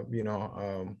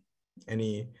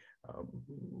 any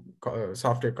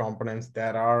software components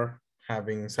that are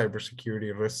having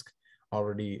cybersecurity risk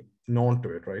already known to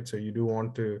it, right? So you do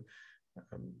want to,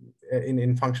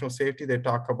 in functional safety, they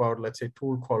talk about, let's say,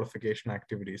 tool qualification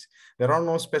activities. There are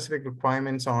no specific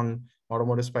requirements on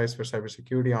Automotive SPICE for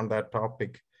cybersecurity on that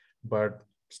topic, but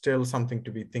still something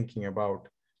to be thinking about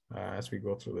as we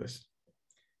go through this.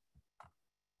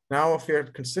 Now, if you're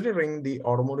considering the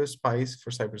Automotive SPICE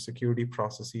for cybersecurity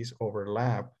processes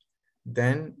overlap,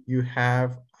 then you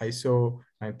have ISO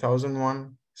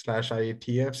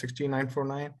 9001/IATF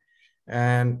 16949.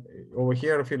 And over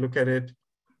here, if you look at it,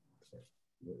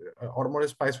 Automotive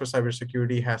SPICE for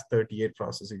cybersecurity has 38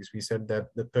 processes. We said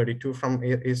that the 32 from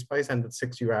ASPICE and the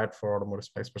 6 you add for Automotive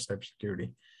SPICE for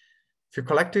cybersecurity. If you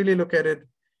collectively look at it,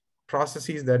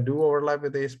 processes that do overlap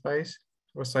with ASPICE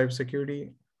for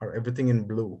cybersecurity are everything in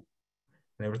blue,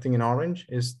 and everything in orange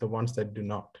is the ones that do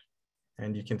not.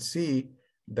 And you can see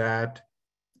that,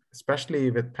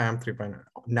 especially with PAM 3.0,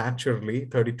 naturally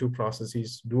 32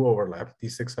 processes do overlap.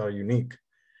 These 6 are unique.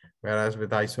 Whereas with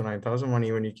ISO 9001,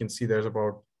 even you can see there's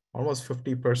about almost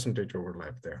 50%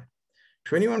 overlap there.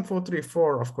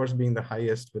 21434, of course, being the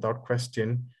highest without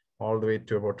question, all the way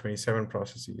to about 27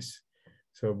 processes.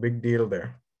 So big deal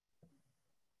there.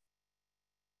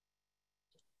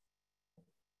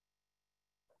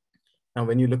 Now,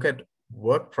 when you look at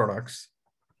work products,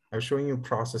 I was showing you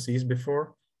processes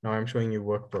before. Now I'm showing you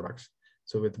work products.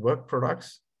 So with work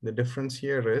products, the difference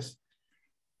here is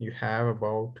you have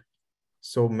about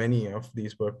so many of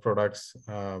these work products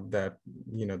that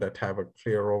have a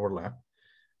clear overlap,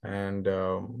 and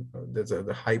there's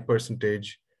the high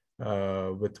percentage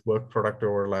with work product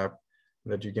overlap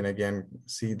that you can again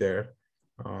see there.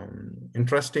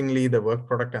 Interestingly, the work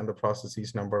product and the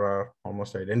processes number are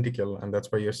almost identical, and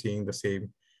that's why you're seeing the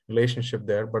same relationship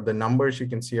there. But the numbers you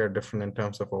can see are different in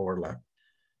terms of overlap.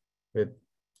 With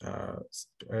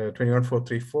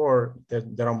 21434,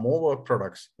 there are more work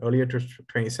products. Earlier to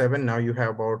 27, now you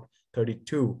have about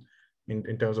 32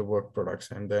 in terms of work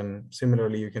products. And then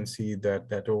similarly, you can see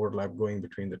that overlap going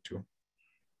between the two.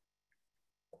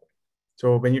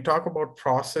 So when you talk about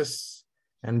process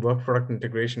and work product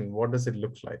integration, what does it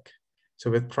look like? So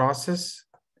with process,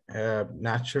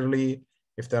 naturally,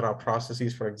 if there are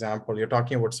processes, for example, you're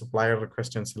talking about supplier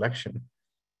request and selection.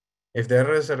 If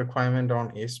there is a requirement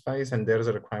on ASPICE and there is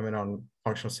a requirement on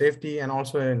functional safety and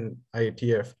also in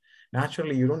IATF,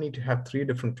 naturally, you don't need to have 3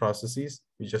 different processes.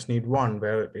 You just need one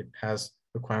where it has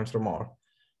requirements from all.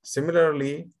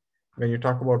 Similarly, when you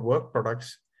talk about work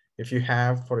products, if you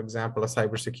have, for example, a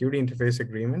cybersecurity interface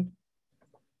agreement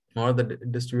or the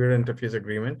distributor interface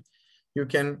agreement, you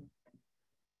can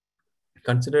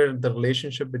consider the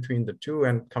relationship between the two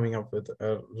and coming up with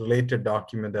a related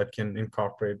document that can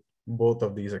incorporate both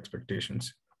of these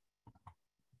expectations.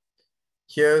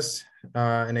 Here's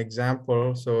an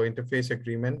example. So interface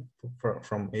agreement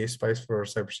from ASPICE for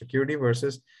cybersecurity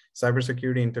versus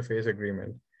cybersecurity interface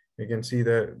agreement. You can see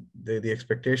that the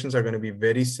expectations are going to be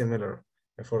very similar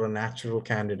for a natural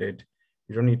candidate.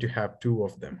 You don't need to have two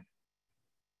of them.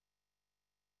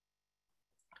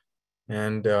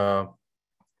 And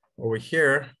over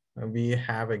here, we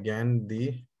have again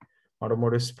the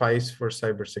Automotive SPICE for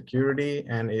cybersecurity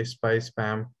and ASPICE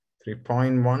PAM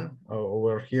 3.1.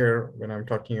 Over here, when I'm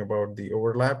talking about the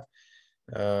overlap,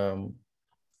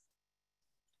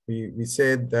 we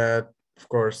said that, of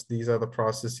course, these are the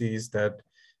processes that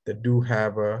do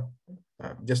have a,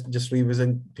 just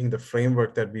revisiting the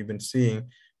framework that we've been seeing,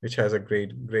 which has a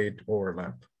great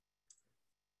overlap.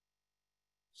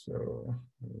 So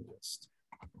let me just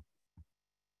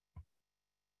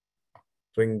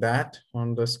bring that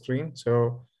on the screen.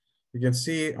 So you can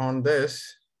see on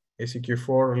this,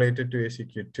 ACQ4 related to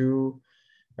ACQ2,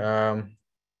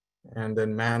 and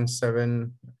then MAN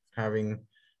 7 having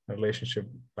a relationship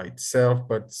by itself,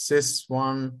 but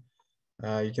SIS1,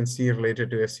 you can see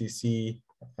related to SEC,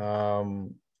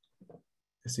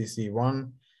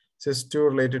 SEC1, SIS2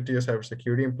 related to your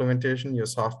cybersecurity implementation, your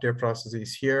software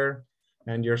processes here,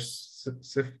 and your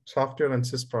software and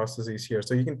sys processes here.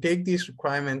 So you can take these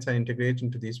requirements and integrate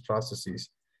into these processes.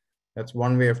 That's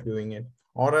one way of doing it.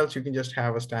 Or else you can just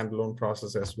have a standalone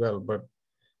process as well. But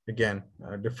again,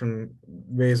 different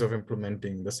ways of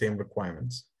implementing the same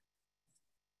requirements.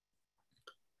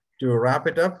 To wrap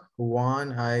it up,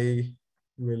 Juan, I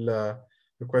will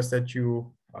request that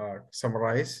you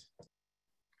summarize.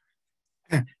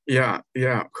 Yeah.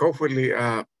 Hopefully,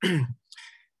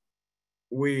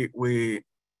 we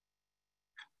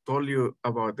told you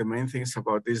about the main things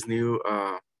about this new,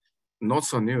 not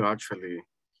so new actually,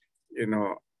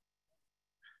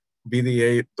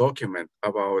 BDA document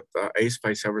about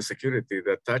ASPICE cybersecurity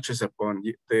that touches upon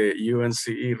the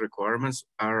UNCE requirements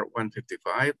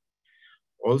R155.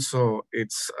 Also,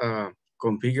 it's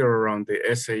configured around the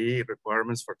SAE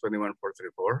requirements for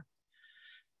 21434.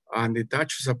 And it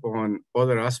touches upon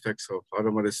other aspects of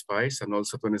Automotive SPICE and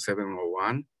also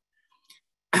 2701.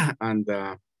 And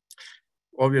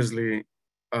obviously,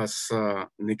 as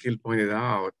Nikhil pointed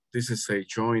out, this is a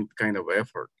joint kind of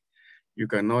effort. You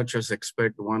cannot just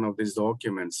expect one of these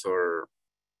documents or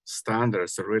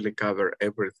standards to really cover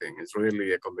everything. It's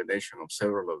really a combination of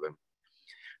several of them.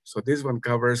 So this one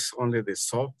covers only the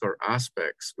software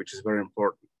aspects, which is very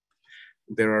important.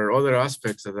 There are other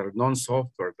aspects that are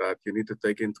non-software that you need to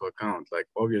take into account, like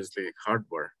obviously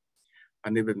hardware,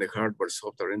 and even the hardware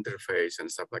software interface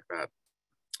and stuff like that.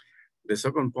 The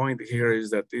second point here is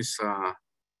that this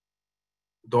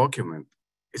document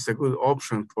is a good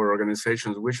option for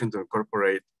organizations wishing to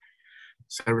incorporate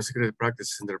cybersecurity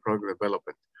practices in their product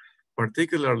development,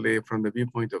 particularly from the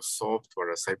viewpoint of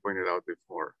software, as I pointed out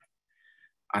before.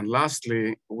 And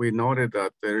lastly, we noted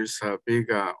that there is a big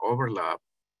overlap,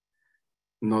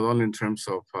 not only in terms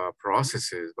of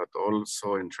processes, but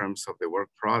also in terms of the work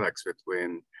products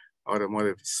between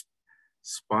Automotive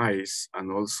SPICE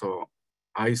and also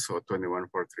ISO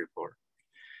 21434.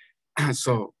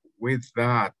 So with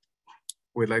that,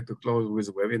 we'd like to close with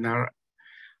the webinar.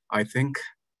 I think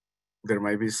there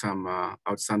might be some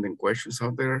outstanding questions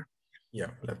out there.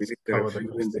 Yeah, let's cover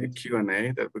the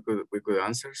Q&A that we could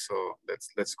answer. So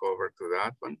let's go over to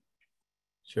that one.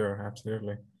 Sure,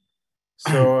 absolutely.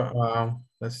 So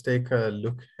let's take a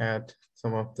look at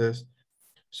some of this.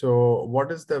 So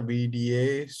what is the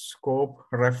VDA scope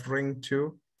referring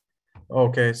to?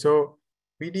 Okay, so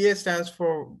VDA stands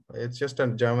for, it's just a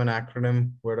German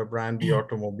acronym where a brand, the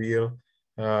automobile,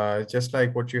 just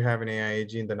like what you have in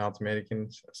AIAG in the North American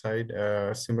side.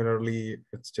 Similarly,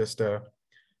 it's just a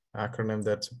acronym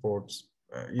that supports,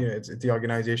 it's the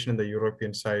organization in the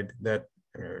European side, that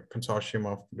consortium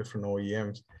of different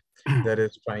OEMs that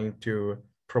is trying to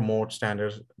promote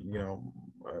standards,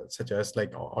 such as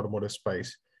like Automotive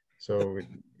SPICE. So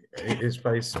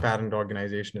SPICE parent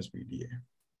organization is VDA.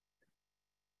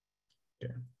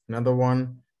 Okay. Another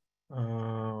one,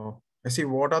 I see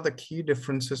what are the key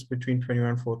differences between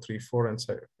 21434 and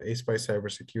ASPICE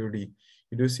cybersecurity.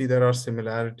 You do see there are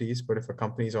similarities, but if a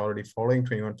company is already following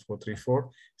 21434,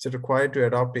 is it required to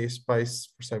adopt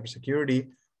ASPICE for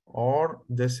cybersecurity, or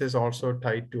this is also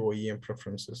tied to OEM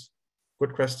preferences?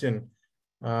 Good question.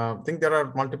 I think there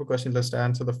are multiple questions. Let's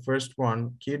answer the first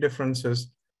one. Key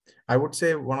differences. I would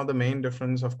say one of the main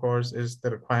difference, of course, is the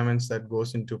requirements that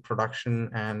goes into production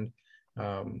and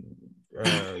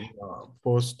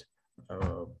post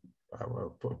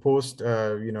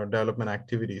development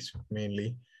activities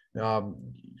mainly.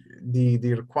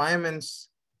 The requirements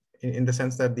in the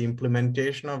sense that the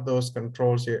implementation of those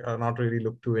controls are not really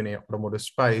looked to in automotive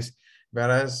SPICE,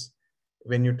 whereas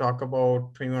when you talk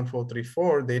about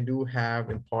 21434, they do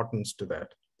have importance to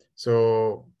that.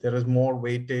 So there is more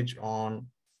weightage on,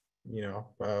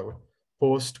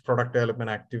 post product development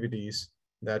activities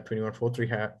that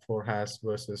 21434 has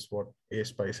versus what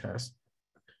ASPICE has.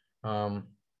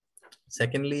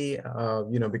 Secondly,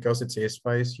 because it's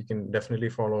ASPICE, you can definitely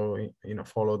follow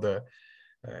the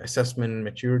assessment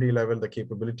maturity level, the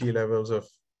capability levels of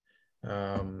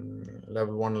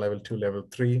level 1, level 2, level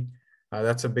 3.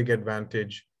 That's a big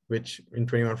advantage, which in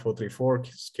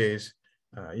 21434's case,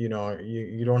 you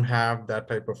don't have that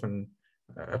type of an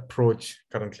approach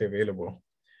currently available.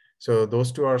 So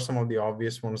those two are some of the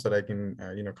obvious ones that I can,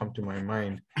 come to my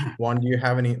mind. Juan, do you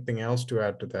have anything else to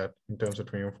add to that in terms of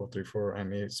 21434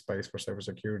 and ASPICE for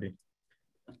cybersecurity?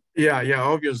 Yeah,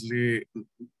 obviously,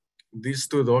 these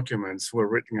two documents were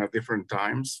written at different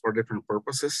times for different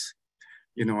purposes.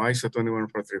 ISO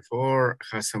 21434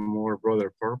 has a more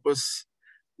broader purpose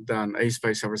than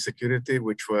ASPICE cybersecurity,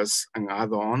 which was an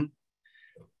add-on,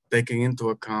 taking into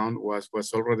account what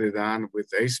was already done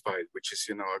with ASPICE, which is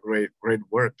a great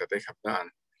work that they have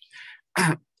done.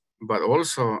 But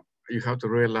also you have to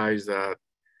realize that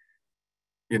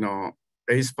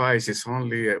ASPICE is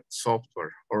only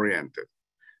software oriented.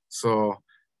 So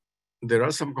there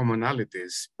are some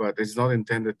commonalities, but it's not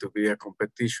intended to be a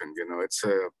competition. It's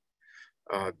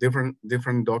a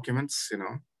different documents.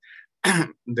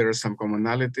 There are some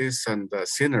commonalities and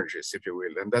synergies, if you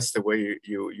will, and that's the way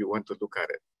you want to look at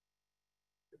it.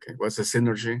 Okay, what's the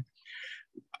synergy?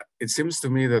 It seems to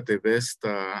me that the best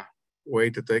way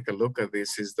to take a look at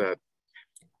this is that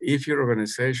if your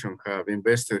organization have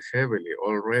invested heavily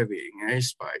already in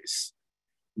ASPICE,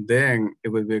 then it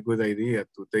would be a good idea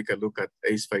to take a look at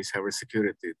ASPICE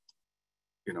cybersecurity,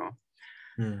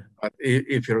 But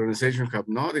if your organization have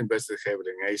not invested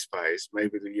heavily in ASPICE,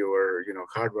 maybe you are,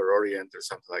 hardware oriented or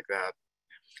something like that,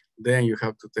 then you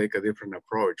have to take a different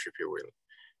approach, if you will,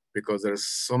 because there's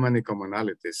so many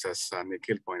commonalities, as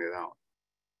Nikhil pointed out.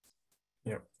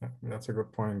 Yeah, that's a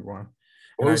good point, Juan.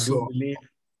 Also, I do believe,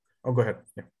 oh, go ahead.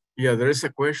 Yeah, there is a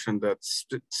question that's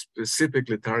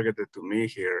specifically targeted to me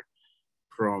here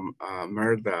from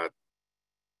Merdad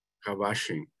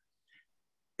Kabashi.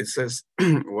 It says,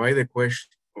 why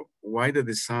the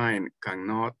design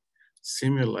cannot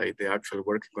simulate the actual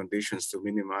working conditions to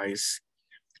minimize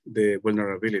the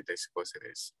vulnerability, I suppose it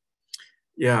is.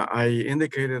 Yeah, I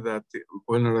indicated that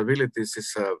vulnerabilities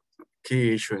is a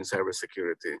key issue in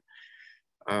cybersecurity.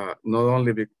 Not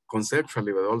only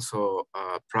conceptually, but also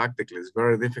practically. It's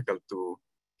very difficult to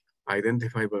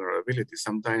identify vulnerabilities.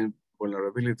 Sometimes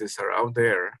vulnerabilities are out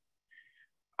there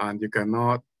and you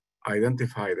cannot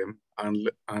identify them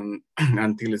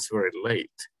until it's very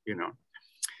late,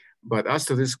 But as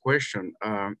to this question,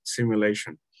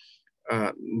 simulation,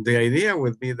 the idea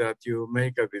would be that you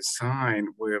make a design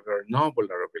where there are no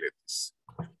vulnerabilities.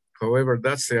 However,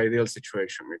 that's the ideal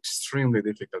situation. Extremely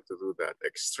difficult to do that,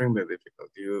 extremely difficult.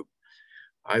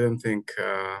 I don't think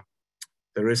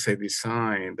there is a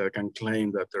design that can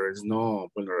claim that there is no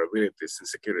vulnerabilities in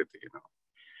security,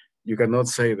 You cannot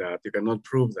say that, you cannot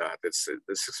prove that. It's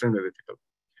extremely difficult.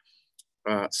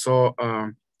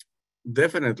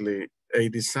 Definitely a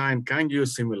design can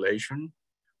use simulation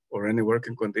or any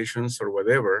working conditions or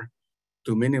whatever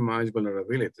to minimize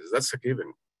vulnerabilities. That's a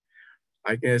given.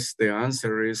 I guess the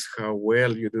answer is how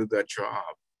well you do that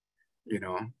job,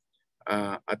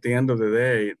 At the end of the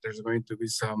day, there's going to be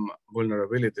some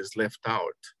vulnerabilities left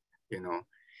out,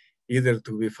 either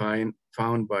to be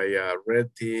found by red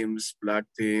teams, black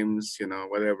teams,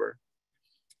 whatever,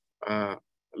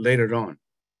 later on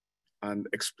and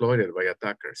exploited by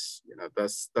attackers.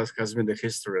 That has been the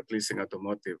history, at least in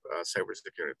automotive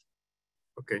cybersecurity.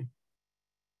 Okay.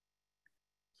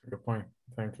 That's a good point.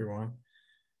 Thank you, Juan.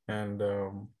 And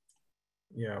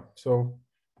yeah, so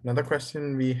another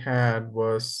question we had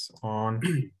was on,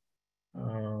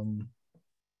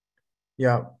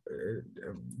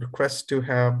 request to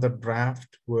have the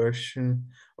draft version.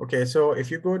 Okay, so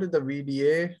if you go to the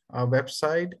VDA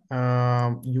website,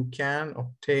 you can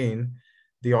obtain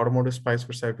the Automotive SPICE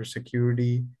for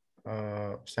cybersecurity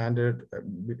standard,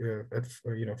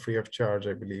 free of charge,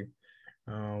 I believe.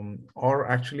 Or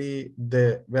actually,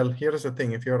 here's the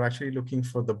thing: if you're actually looking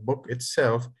for the book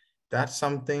itself, that's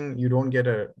something you don't get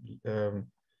a,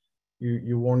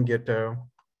 you won't get a,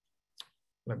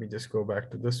 let me just go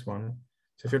back to this one.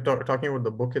 So if you're talking about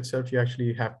the book itself, you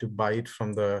actually have to buy it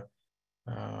from the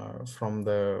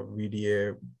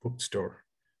VDA bookstore.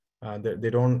 They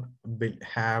don't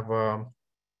have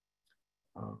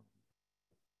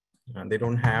they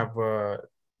don't have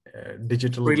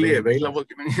digital Really link. available,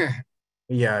 you mean?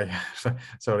 Yeah.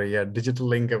 Sorry, yeah, digital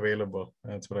link available.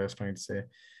 That's what I was trying to say.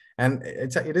 And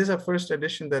it is a first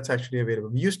edition that's actually available.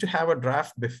 We used to have a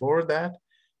draft before that,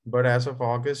 but as of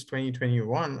August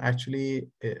 2021, actually,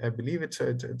 I believe it's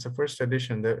a first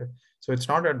edition. So it's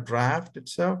not a draft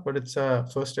itself, but it's a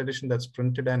first edition that's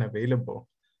printed and available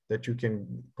that you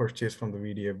can purchase from the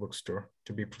VDA bookstore,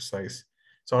 to be precise.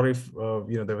 Sorry if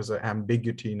there was an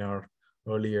ambiguity in our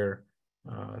earlier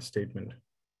statement.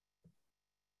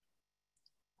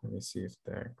 Let me see if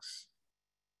that's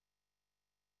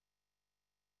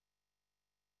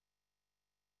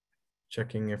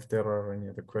checking if there are any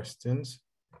other questions.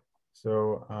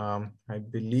 So I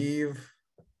believe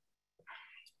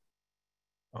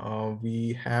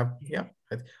we have, yeah.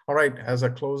 All right, as a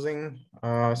closing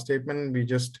statement, we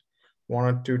just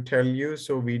wanted to tell you,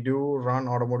 so we do run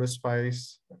Automotive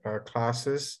SPICE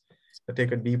classes that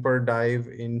take a deeper dive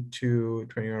into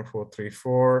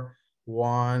 21434.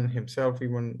 Juan himself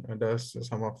even does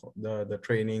some of the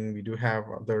training. We do have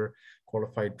other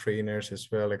qualified trainers as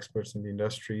well, experts in the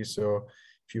industry. So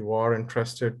if you are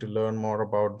interested to learn more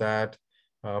about that,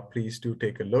 please do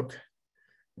take a look.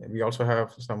 We also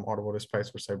have some Automotive SPICE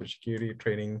for cybersecurity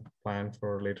training planned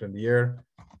for later in the year.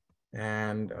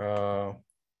 And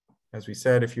as we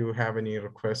said, if you have any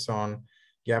requests on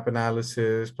gap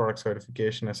analysis, product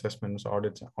certification, assessments,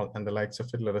 audits, and the likes of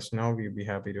it, let us know. We'll be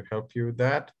happy to help you with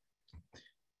that.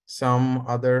 Some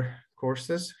other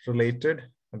courses related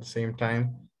at the same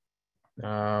time.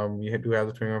 We do have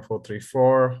the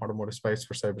 21434, Automotive SPICE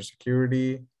for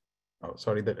cybersecurity. Oh,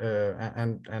 sorry,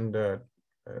 that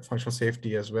functional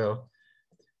safety as well.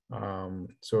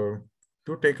 So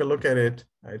do take a look at it.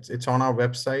 It's on our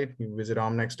website. You visit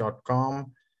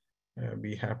omnex.com.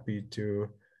 Be happy to,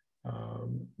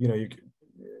 you can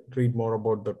read more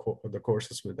about the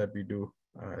courses that we do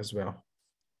as well.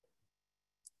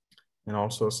 And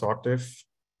also SOTIF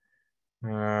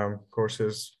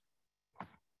courses.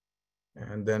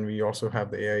 And then we also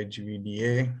have the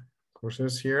AIGVDA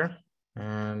courses here.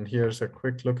 And here's a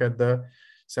quick look at the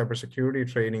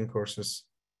cybersecurity training courses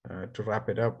to wrap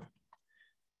it up.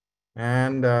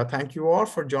 And thank you all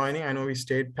for joining. I know we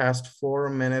stayed past 4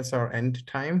 minutes, our end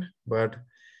time, but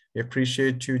we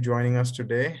appreciate you joining us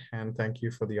today. And thank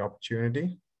you for the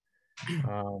opportunity.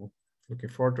 Looking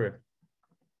forward to it.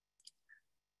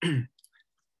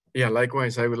 Yeah,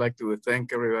 likewise, I would like to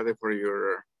thank everybody for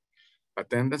your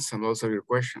attendance and also your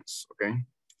questions. Okay,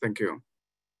 thank you.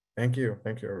 Thank you,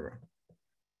 everyone.